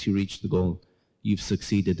 because once you reach the goal, you've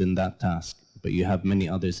succeeded in that task, but you have many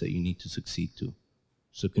others that you need to succeed to.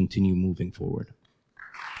 So continue moving forward.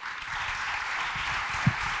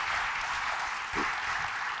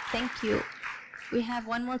 Thank you. We have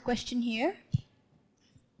one more question here.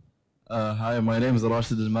 Hi, my name is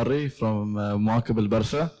Rashid Al-Marri from Muakab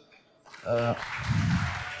Al-Barsha.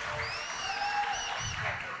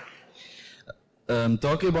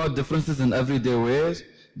 Talking about differences in everyday ways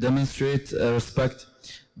demonstrate respect,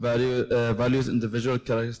 values individual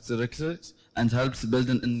characteristics, and helps build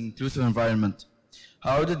an inclusive environment.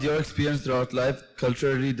 How did your experience throughout life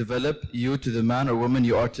culturally develop you to the man or woman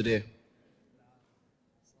you are today?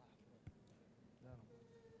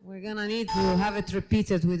 We're gonna need to have it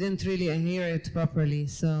repeated. We didn't really hear it properly,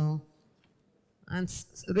 so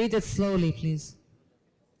read it slowly, please.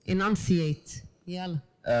 Enunciate. Yalla.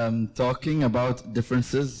 Talking about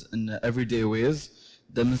differences in everyday ways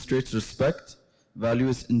demonstrates respect,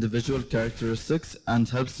 values individual characteristics, and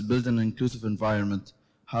helps build an inclusive environment.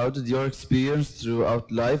 How did your experience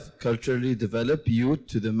throughout life culturally develop you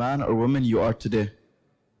to the man or woman you are today?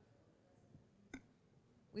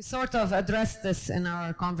 We sort of addressed this in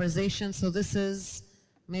our conversation, so this is,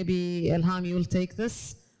 maybe Ilham, you will take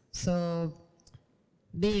this. So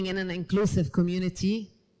being in an inclusive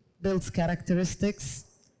community builds characteristics.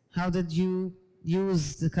 How did you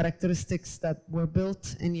use the characteristics that were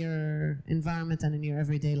built in your environment and in your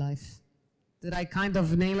everyday life? Did I kind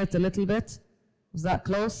of nail it a little bit? Was that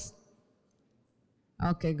close?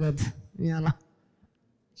 Okay, good. Yalla.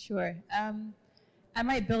 Sure. I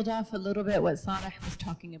might build off a little bit what Saleh was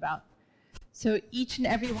talking about. So each and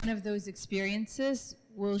every one of those experiences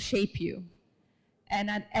will shape you. And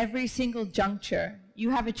at every single juncture, you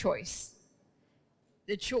have a choice.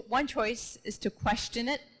 One choice is to question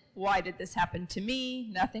it. Why did this happen to me?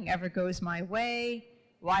 Nothing ever goes my way.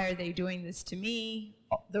 Why are they doing this to me?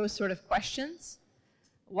 Those sort of questions.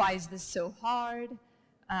 Why is this so hard?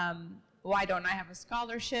 Why don't I have a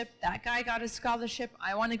scholarship? That guy got a scholarship.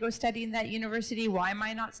 I want to go study in that university. Why am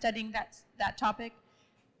I not studying that topic?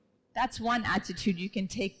 That's one attitude you can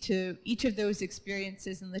take to each of those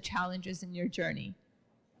experiences and the challenges in your journey.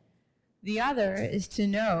 The other is to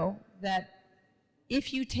know that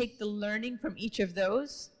if you take the learning from each of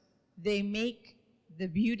those, they make the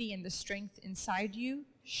beauty and the strength inside you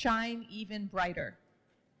shine even brighter.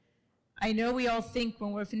 I know we all think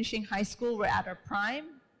when we're finishing high school, we're at our prime.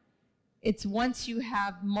 It's once you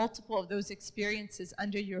have multiple of those experiences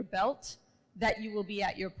under your belt that you will be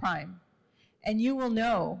at your prime. And you will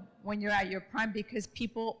know when you're at your prime because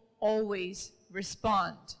people always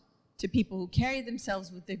respond to people who carry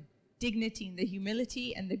themselves with the dignity and the humility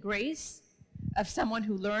and the grace of someone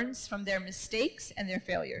who learns from their mistakes and their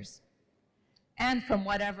failures, and from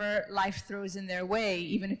whatever life throws in their way,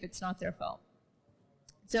 even if it's not their fault.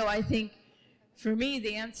 So I think, for me,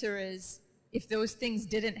 the answer is, if those things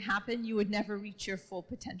didn't happen, you would never reach your full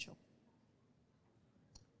potential.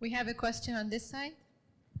 We have a question on this side.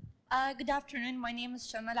 Good afternoon. My name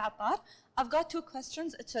is Shamal Attar. I've got two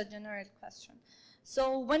questions. It's a general question.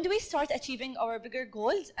 So when do we start achieving our bigger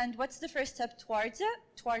goals, and what's the first step towards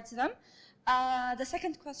them? The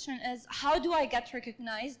second question is, how do I get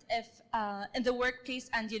recognized if in the workplace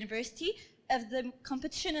and university if the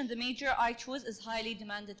competition in the major I choose is highly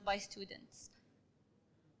demanded by students?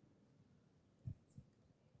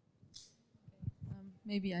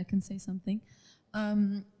 Maybe I can say something.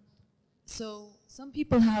 So some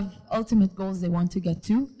people have ultimate goals they want to get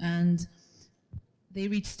to, and they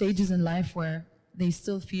reach stages in life where they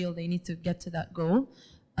still feel they need to get to that goal.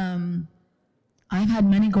 I've had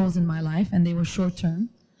many goals in my life, and they were short-term.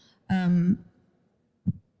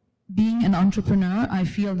 Being an entrepreneur, I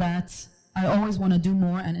feel that I always want to do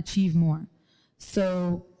more and achieve more.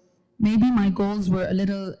 So maybe my goals were a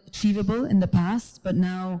little achievable in the past, but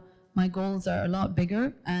now my goals are a lot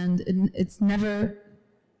bigger, and it's never,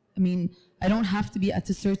 I mean, I don't have to be at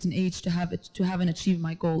a certain age to have and achieve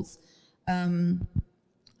my goals.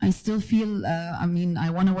 I still feel, I mean, I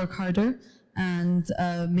want to work harder, and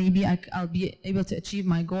maybe I'll be able to achieve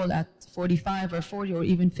my goal at 45 or 40 or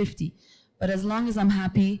even 50. But as long as I'm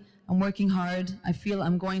happy, I'm working hard, I feel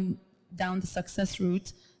I'm going down the success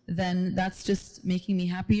route, then that's just making me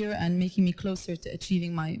happier and making me closer to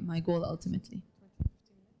achieving my goal ultimately.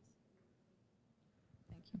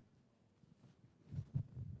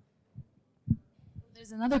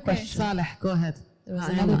 There's another question. Saleh, go ahead. There was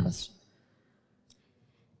another question.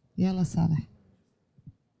 Yalla, Saleh.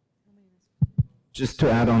 Just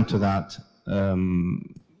to add on to that,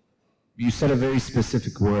 you said a very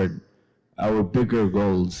specific word, our bigger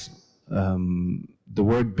goals. The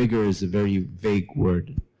word bigger is a very vague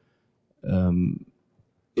word.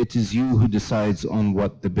 It is you who decides on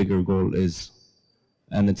what the bigger goal is,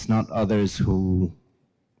 and it's not others who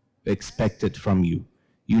expect it from you.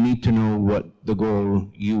 You need to know what the goal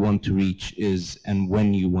you want to reach is and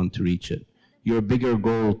when you want to reach it. Your bigger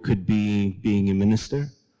goal could be being a minister,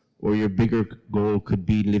 or your bigger goal could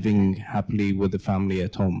be living happily with a family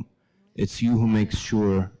at home. It's you who makes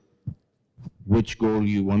sure which goal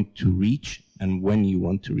you want to reach and when you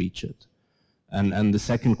want to reach it. And the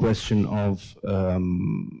second question of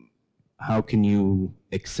how can you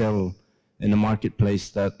excel in a marketplace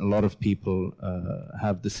that a lot of people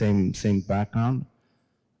have the same background,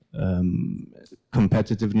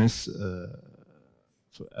 competitiveness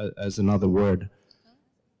as another word.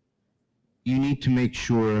 You need to make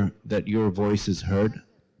sure that your voice is heard,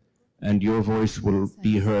 and your voice will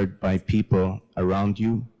be heard by people around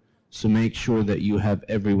you. So make sure that you have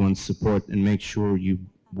everyone's support, and make sure you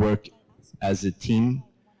work as a team,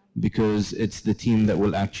 because it's the team that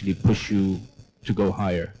will actually push you to go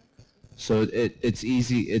higher. So it's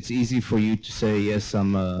easy for you to say, yes,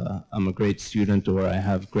 I'm a great student, or I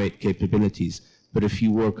have great capabilities. But if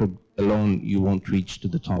you work alone, you won't reach to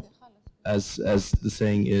the top. As the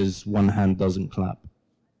saying is, one hand doesn't clap.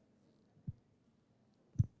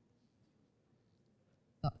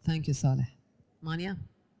 Oh, thank you, Saleh. Mania?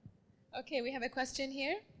 Okay, we have a question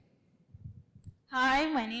here. Hi,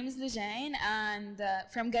 my name is Lujain, and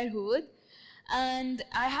from Garhoud, and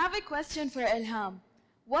I have a question for Ilham.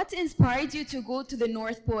 What inspired you to go to the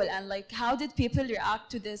North Pole, and like how did people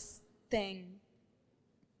react to this thing?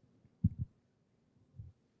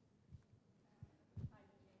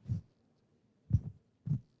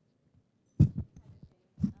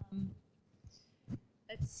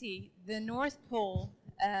 Let's see, the North Pole,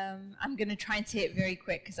 I'm going to try and say it very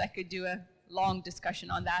quick because I could do a long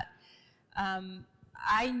discussion on that.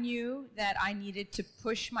 I knew that I needed to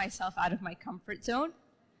push myself out of my comfort zone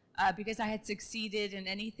because I had succeeded in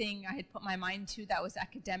anything I had put my mind to that was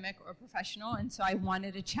academic or professional, and so I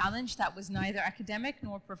wanted a challenge that was neither academic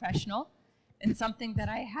nor professional, and something that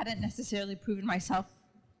I hadn't necessarily proven myself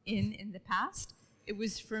in the past. It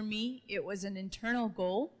was, for me, it was an internal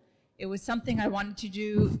goal. It was something I wanted to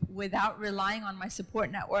do without relying on my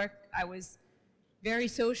support network. I was very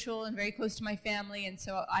social and very close to my family, and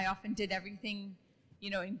so I often did everything, you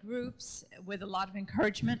know, in groups with a lot of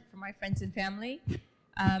encouragement from my friends and family.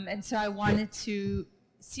 And so I wanted to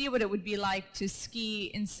see what it would be like to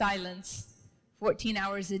ski in silence 14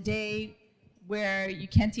 hours a day, where you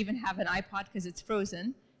can't even have an iPod because it's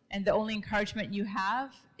frozen, and the only encouragement you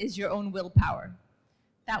have is your own willpower.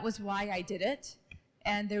 That was why I did it.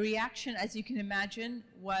 And the reaction, as you can imagine,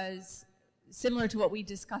 was similar to what we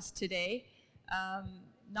discussed today.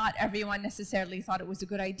 Not everyone necessarily thought it was a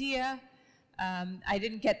good idea. I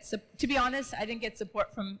didn't get, to be honest, I didn't get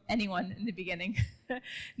support from anyone in the beginning.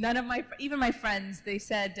 None of even my friends, they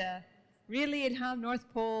said, really, Ilham, North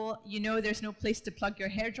Pole, you know there's no place to plug your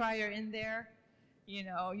hairdryer in there. You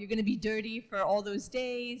know, you're gonna be dirty for all those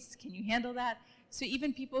days. Can you handle that? So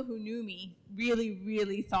even people who knew me really,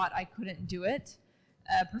 really thought I couldn't do it.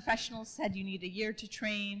 Professionals said you need a year to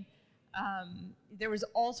train. There was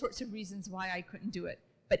all sorts of reasons why I couldn't do it.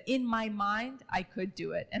 But in my mind, I could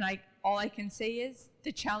do it. And all I can say is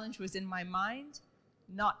the challenge was in my mind,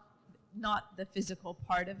 not the physical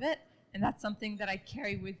part of it. And that's something that I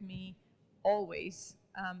carry with me always,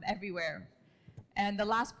 everywhere. And the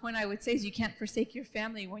last point I would say is you can't forsake your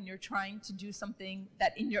family when you're trying to do something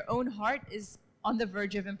that in your own heart is on the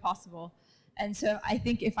verge of impossible. And so I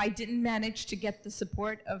think if I didn't manage to get the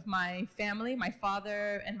support of my family, my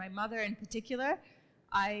father and my mother in particular,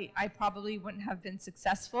 I probably wouldn't have been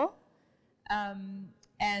successful.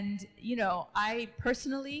 And you know, I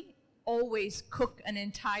personally always cook an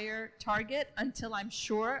entire target until I'm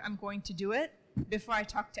sure I'm going to do it before I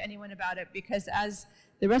talk to anyone about it, because as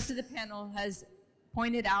the rest of the panel has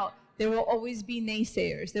pointed out, there will always be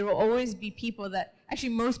naysayers. There will always be people that, actually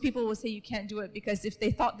most people will say you can't do it because if they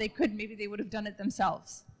thought they could, maybe they would have done it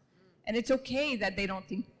themselves. And it's okay that they don't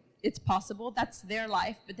think it's possible. That's their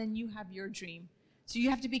life, but then you have your dream. So you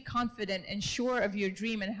have to be confident and sure of your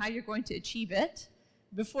dream and how you're going to achieve it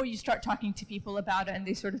before you start talking to people about it and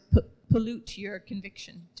they sort of pollute your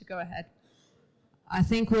conviction to go ahead. I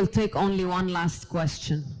think we'll take only one last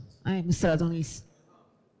question. Hi, Mr. Adonis.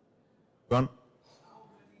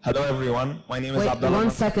 Hello, everyone. My name is Abdullah.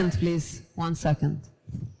 1 second, please. 1 second.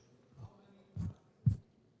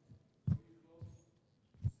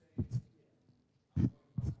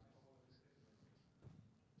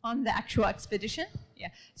 On the actual expedition? Yeah.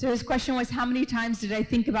 So his question was, how many times did I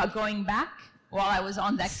think about going back while I was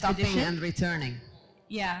on the expedition? Stopping and returning.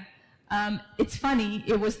 Yeah. It's funny,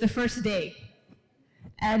 it was the first day.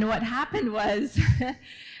 And what happened was,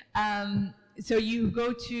 so you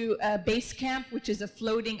go to a base camp, which is a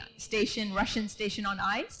floating station, Russian station on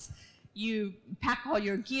ice. You pack all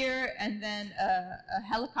your gear, and then a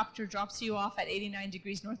helicopter drops you off at 89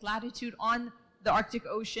 degrees north latitude on the Arctic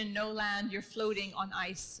Ocean, no land, you're floating on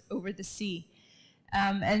ice over the sea.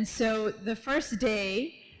 And so the first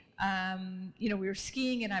day, you know, we were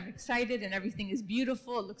skiing and I'm excited and everything is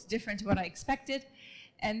beautiful. It looks different to what I expected.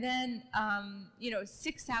 And then, you know,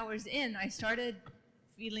 6 hours in, I started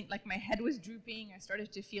feeling like my head was drooping. I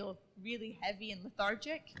started to feel really heavy and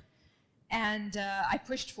lethargic. And I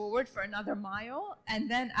pushed forward for another mile. And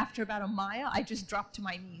then after about a mile, I just dropped to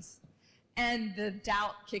my knees. And the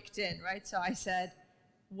doubt kicked in, right? So I said,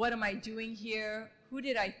 what am I doing here? Who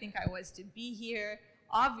did I think I was to be here?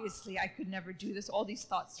 Obviously, I could never do this. All these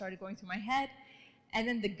thoughts started going through my head. And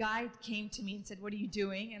then the guide came to me and said, what are you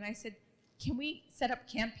doing? And I said, can we set up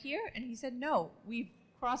camp here? And he said, no, we've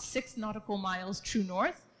crossed 6 nautical miles true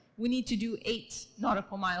north. We need to do 8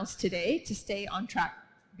 nautical miles today to stay on track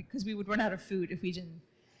because we would run out of food if we didn't.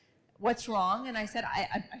 What's wrong? And I said,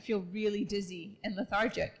 I feel really dizzy and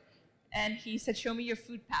lethargic. And he said, show me your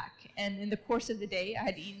food pack. And in the course of the day, I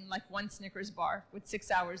had eaten like 1 Snickers bar with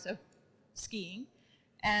 6 hours of skiing.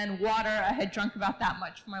 And water, I had drunk about that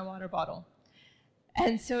much from my water bottle.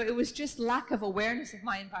 And so it was just lack of awareness of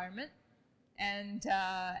my environment. And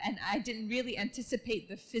I didn't really anticipate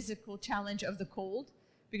the physical challenge of the cold,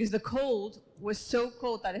 because the cold was so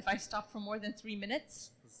cold that if I stopped for more than 3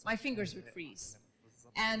 minutes, my fingers would freeze.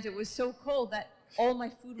 And it was so cold that all my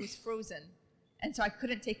food was frozen. And so I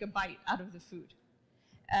couldn't take a bite out of the food.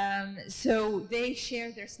 So they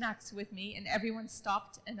shared their snacks with me, and everyone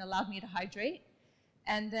stopped and allowed me to hydrate.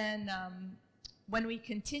 And then when we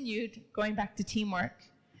continued, going back to teamwork,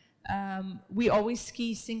 we always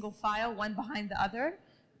ski single file, one behind the other.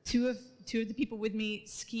 Two of the people with me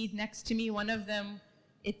skied next to me. One of them,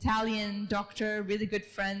 Italian doctor, really good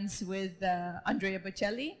friends with Andrea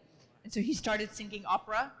Bocelli. And so he started singing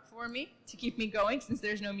opera for me to keep me going since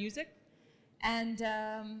there's no music. And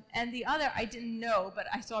the other, I didn't know, but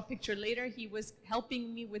I saw a picture later. He was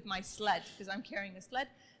helping me with my sled, because I'm carrying a sled.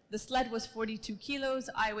 The sled was 42 kilos.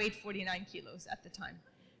 I weighed 49 kilos at the time.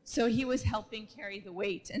 So he was helping carry the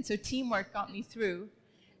weight. And so teamwork got me through.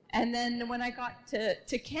 And then when I got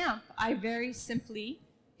to camp, I very simply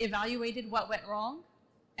evaluated what went wrong,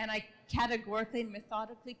 and I categorically and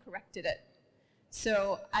methodically corrected it.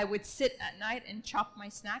 So I would sit at night and chop my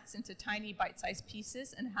snacks into tiny bite-sized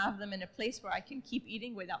pieces and have them in a place where I can keep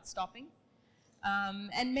eating without stopping.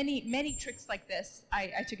 And many tricks like this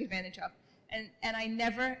I took advantage of. And I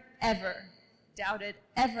never, ever doubted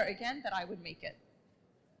ever again that I would make it.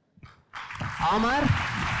 Omar,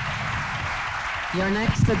 your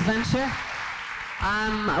next adventure?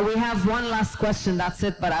 We have one last question, that's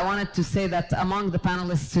it, but I wanted to say that among the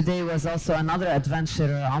panelists today was also another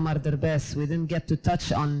adventurer, Omar Derbes. We didn't get to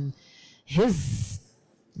touch on his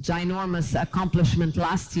ginormous accomplishment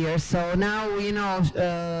last year, so now, you know,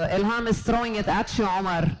 Ilham is throwing it at you,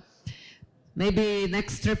 Omar. Maybe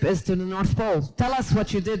next trip is to the North Pole. Tell us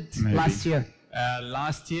what you did last year.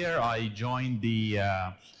 Last year, I joined the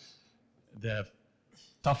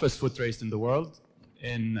toughest foot race in the world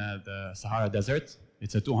in the Sahara Desert.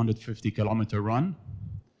 It's a 250-kilometer run.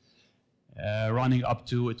 Running up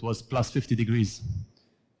to, it was plus 50 degrees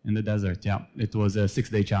in the desert, yeah. It was a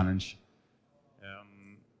 6-day challenge.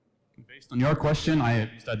 Based on your question,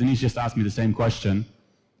 Denise just asked me the same question.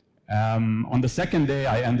 On the second day,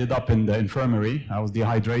 I ended up in the infirmary. I was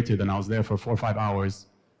dehydrated and I was there for 4 or 5 hours.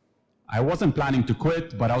 I wasn't planning to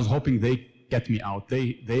quit, but I was hoping they get me out.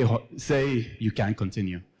 They say you can't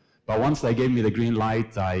continue. But once they gave me the green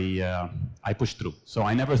light, I pushed through. So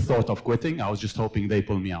I never thought of quitting. I was just hoping they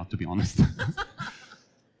pull me out, to be honest.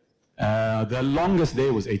 The longest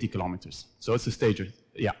day was 80 kilometers. So it's a stage,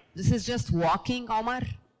 yeah. This is just walking, Omar?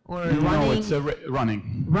 Or no, running? It's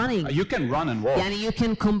running. Running? You can run and walk. Yani you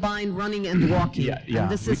can combine running and walking. Yeah, yeah. And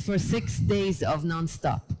this is for 6 days of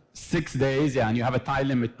non-stop. 6 days, yeah, and you have a time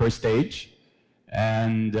limit per stage.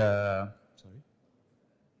 And, yeah.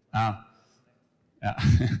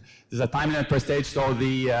 There's a time limit per stage, so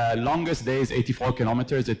the longest day is 84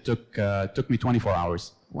 kilometers. It took me 24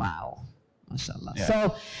 hours. Wow. MashaAllah. Yeah.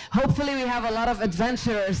 So hopefully we have a lot of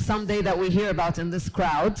adventurers someday that we hear about in this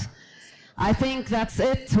crowd. I think that's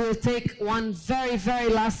it. We'll take one very, very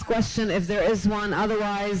last question if there is one.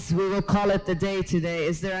 Otherwise, we will call it the day today.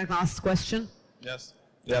 Is there a last question? Yes.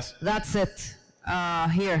 Yes. That's it.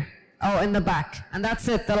 Here. Oh, in the back. And that's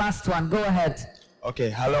it, the last one. Go ahead. Okay.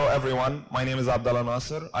 Hello, everyone. My name is Abdullah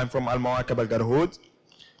Nasser. I'm from Al Mawakib Al Garhoud.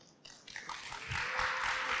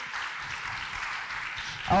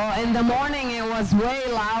 Oh, in the morning it was way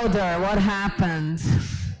louder. What happened?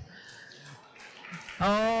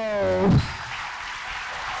 Oh.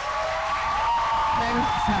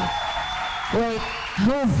 Wait,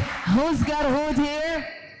 who's Garhoud here?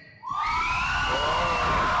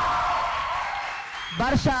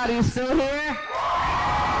 Barsha, are you still here?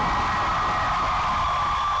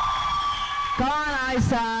 Come on,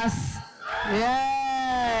 Isas.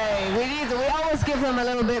 Yay! We always give them a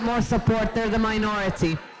little bit more support. They're the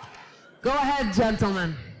minority. Go ahead,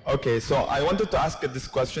 gentlemen. Okay, so I wanted to ask this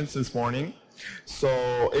question since morning. So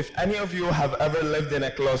if any of you have ever lived in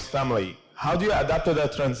a close family, how do you adapt to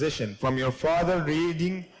that transition from your father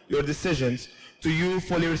reading your decisions to you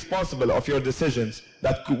fully responsible of your decisions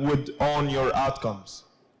that would own your outcomes?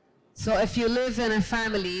 So if you live in a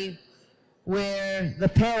family where the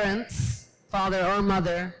parents, father or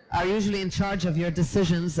mother, are usually in charge of your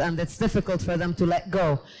decisions and it's difficult for them to let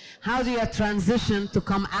go, how do you transition to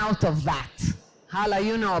come out of that? Hala,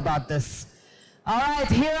 you know about this. All right,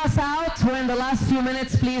 hear us out. We're in the last few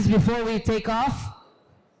minutes, please, before we take off.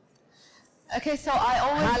 Okay, so I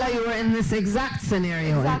always... Hala, you were in this exact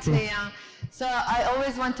scenario. Exactly, yeah. So I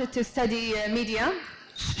always wanted to study media.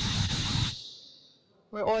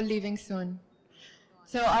 We're all leaving soon.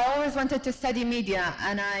 So I always wanted to study media,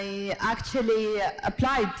 and I actually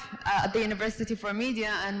applied at the university for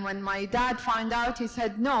media, and when my dad found out, he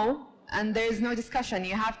said, no, and there is no discussion.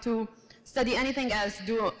 You have to study anything else,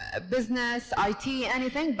 do business, IT,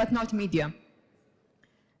 anything, but not media.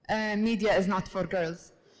 Media is not for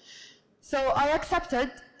girls. So I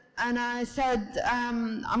accepted, and I said,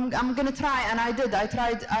 I'm going to try, and I did.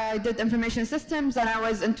 I did information systems, and I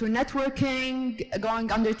was into networking,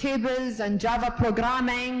 going under tables, and Java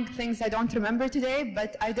programming, things I don't remember today,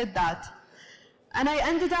 but I did that. And I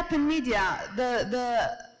ended up in media.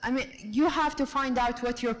 I mean, you have to find out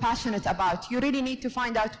what you're passionate about. You really need to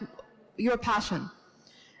find out your passion,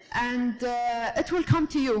 and it will come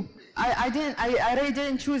to you. I really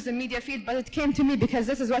didn't choose the media field, but it came to me because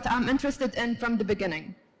this is what I'm interested in from the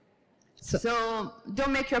beginning. So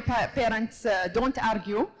don't make your parents, don't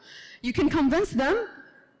argue. You can convince them,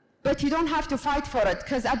 but you don't have to fight for it,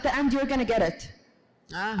 because at the end you're going to get it.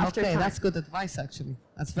 Okay, that's good advice actually.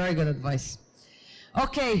 That's very good advice.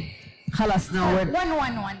 Okay. خلاص now we're...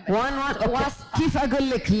 one. Okay. كيف أقول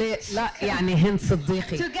لك لا يعني هند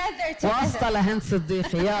صديقي. Together. واسطة لهند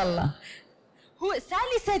صديقي يلا.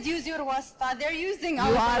 Sally said use your wasta. They're using our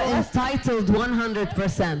You are entitled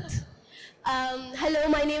 100%. Hello,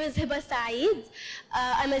 my name is Hiba Saeed.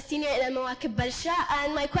 I'm a senior in Al-Mawakib Barsha,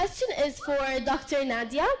 and my question is for Dr.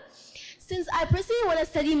 Nadia. Since I personally want to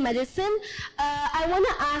study medicine, I want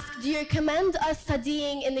to ask, do you recommend us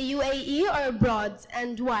studying in the UAE or abroad,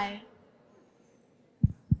 and why?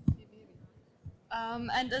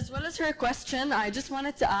 And as well as her question, I just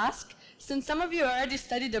wanted to ask, since some of you already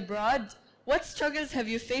studied abroad, what struggles have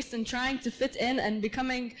you faced in trying to fit in and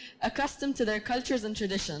becoming accustomed to their cultures and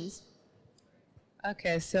traditions?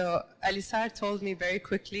 Okay, so Alisar told me very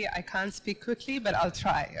quickly, I can't speak quickly, but I'll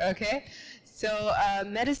try, okay? So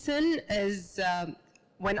medicine is,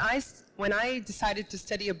 when I decided to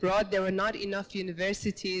study abroad, there were not enough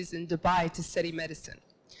universities in Dubai to study medicine.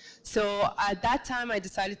 So at that time, I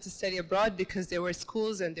decided to study abroad because there were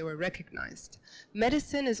schools and they were recognized.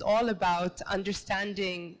 Medicine is all about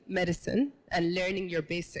understanding medicine and learning your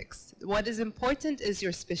basics. What is important is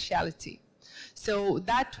your specialty. So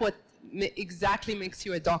that's what exactly makes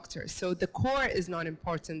you a doctor. So the core is not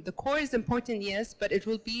important. The core is important, yes, but it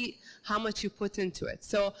will be how much you put into it.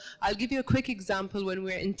 So I'll give you a quick example when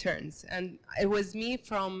we're interns. And it was me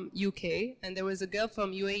from UK, and there was a girl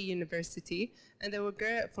from UAE University, and there was a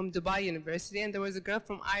girl from Dubai University, and there was a girl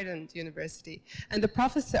from Ireland University. And the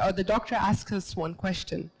professor or the doctor asked us one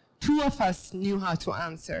question. Two of us knew how to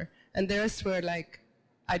answer, and the rest were like,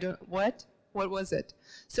 what? What was it?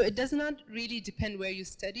 So it does not really depend where you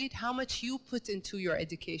studied, how much you put into your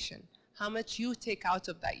education, how much you take out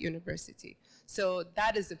of that university. So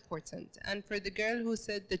that is important. And for the girl who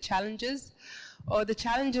said the challenges,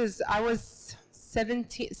 I was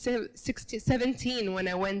 17 when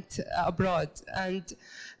I went abroad. And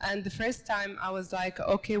the first time I was like,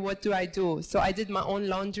 okay, what do I do? So I did my own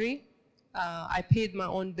laundry. I paid my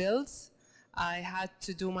own bills. I had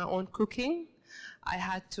to do my own cooking. I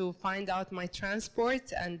had to find out my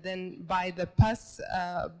transport and then buy the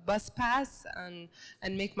bus pass and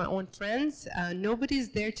make my own friends. Nobody's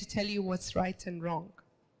there to tell you what's right and wrong.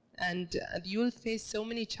 And you'll face so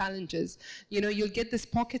many challenges. You know, you'll get this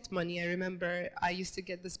pocket money. I remember I used to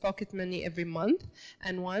get this pocket money every month.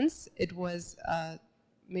 And once it was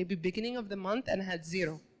maybe beginning of the month and I had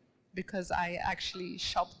zero because I actually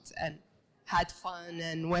shopped and had fun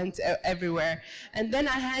and went everywhere. And then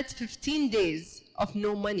I had 15 days of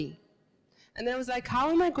no money. And then I was like, how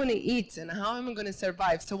am I going to eat and how am I going to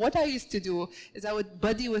survive? So what I used to do is I would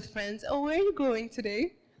buddy with friends. Oh, where are you going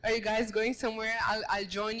today? Are you guys going somewhere? I'll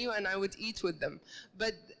join you, and I would eat with them.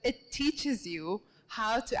 But it teaches you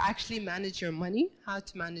how to actually manage your money, how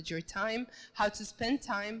to manage your time, how to spend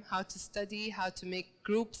time, how to study, how to make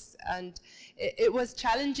groups. And it was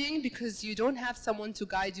challenging because you don't have someone to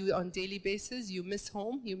guide you on a daily basis. You miss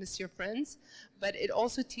home, you miss your friends. But it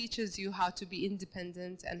also teaches you how to be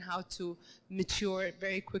independent and how to mature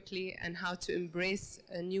very quickly and how to embrace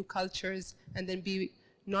new cultures and then be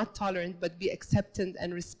not tolerant, but be acceptant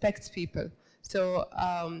and respect people. So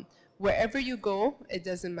wherever you go, it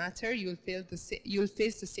doesn't matter. You'll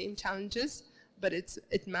face the same challenges, but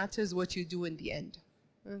it matters what you do in the end.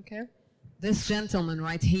 Okay? This gentleman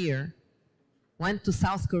right here went to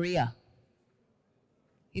South Korea.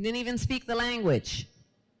 He didn't even speak the language.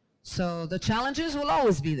 So the challenges will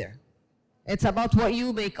always be there. It's about what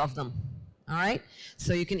you make of them. All right?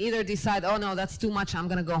 So you can either decide, oh no, that's too much, I'm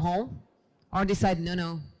going to go home. Or decide,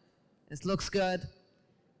 no, this looks good.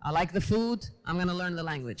 I like the food, I'm going to learn the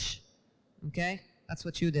language. Okay? That's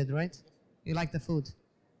what you did, right? You like the food?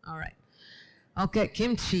 All right. Okay,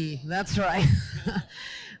 kimchi, that's right.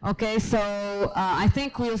 Okay, so I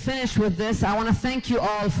think we'll finish with this. I want to thank you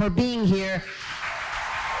all for being here.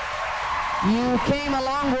 You came a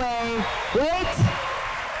long way. Wait,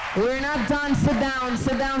 we're not done. Sit down,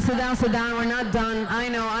 sit down, sit down, sit down. We're not done. I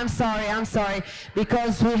know, I'm sorry.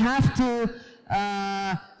 Because we have to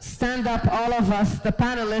stand up, all of us, the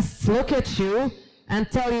panelists, look at you and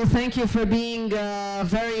tell you thank you for being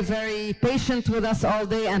very, very patient with us all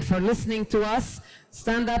day and for listening to us.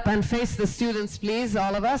 Stand up and face the students, please,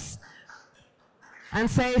 all of us. And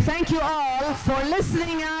say thank you all for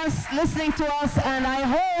listening to us, and I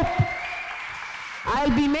hope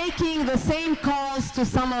I'll be making the same calls to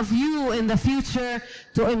some of you in the future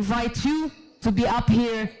to invite you to be up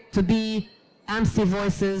here to be AMSI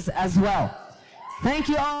Voices as well. Thank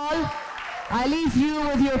you all. I leave you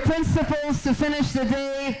with your principals to finish the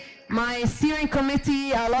day. My steering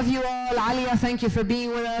committee, I love you all. Alia, thank you for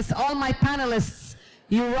being with us. All my panelists,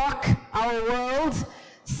 you rock our world.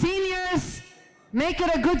 Seniors, make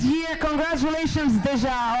it a good year. Congratulations, Deja,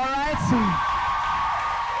 all right?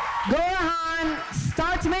 Go on,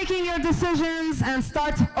 start making your decisions and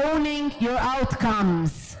start owning your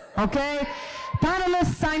outcomes, okay?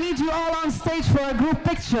 Panelists, I need you all on stage for a group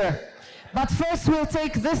picture. But first we'll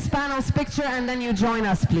take this panel's picture and then you join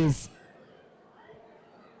us, please.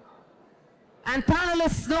 And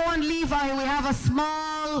panelists, no one leave. We have a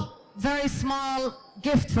small, very small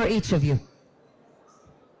gift for each of you.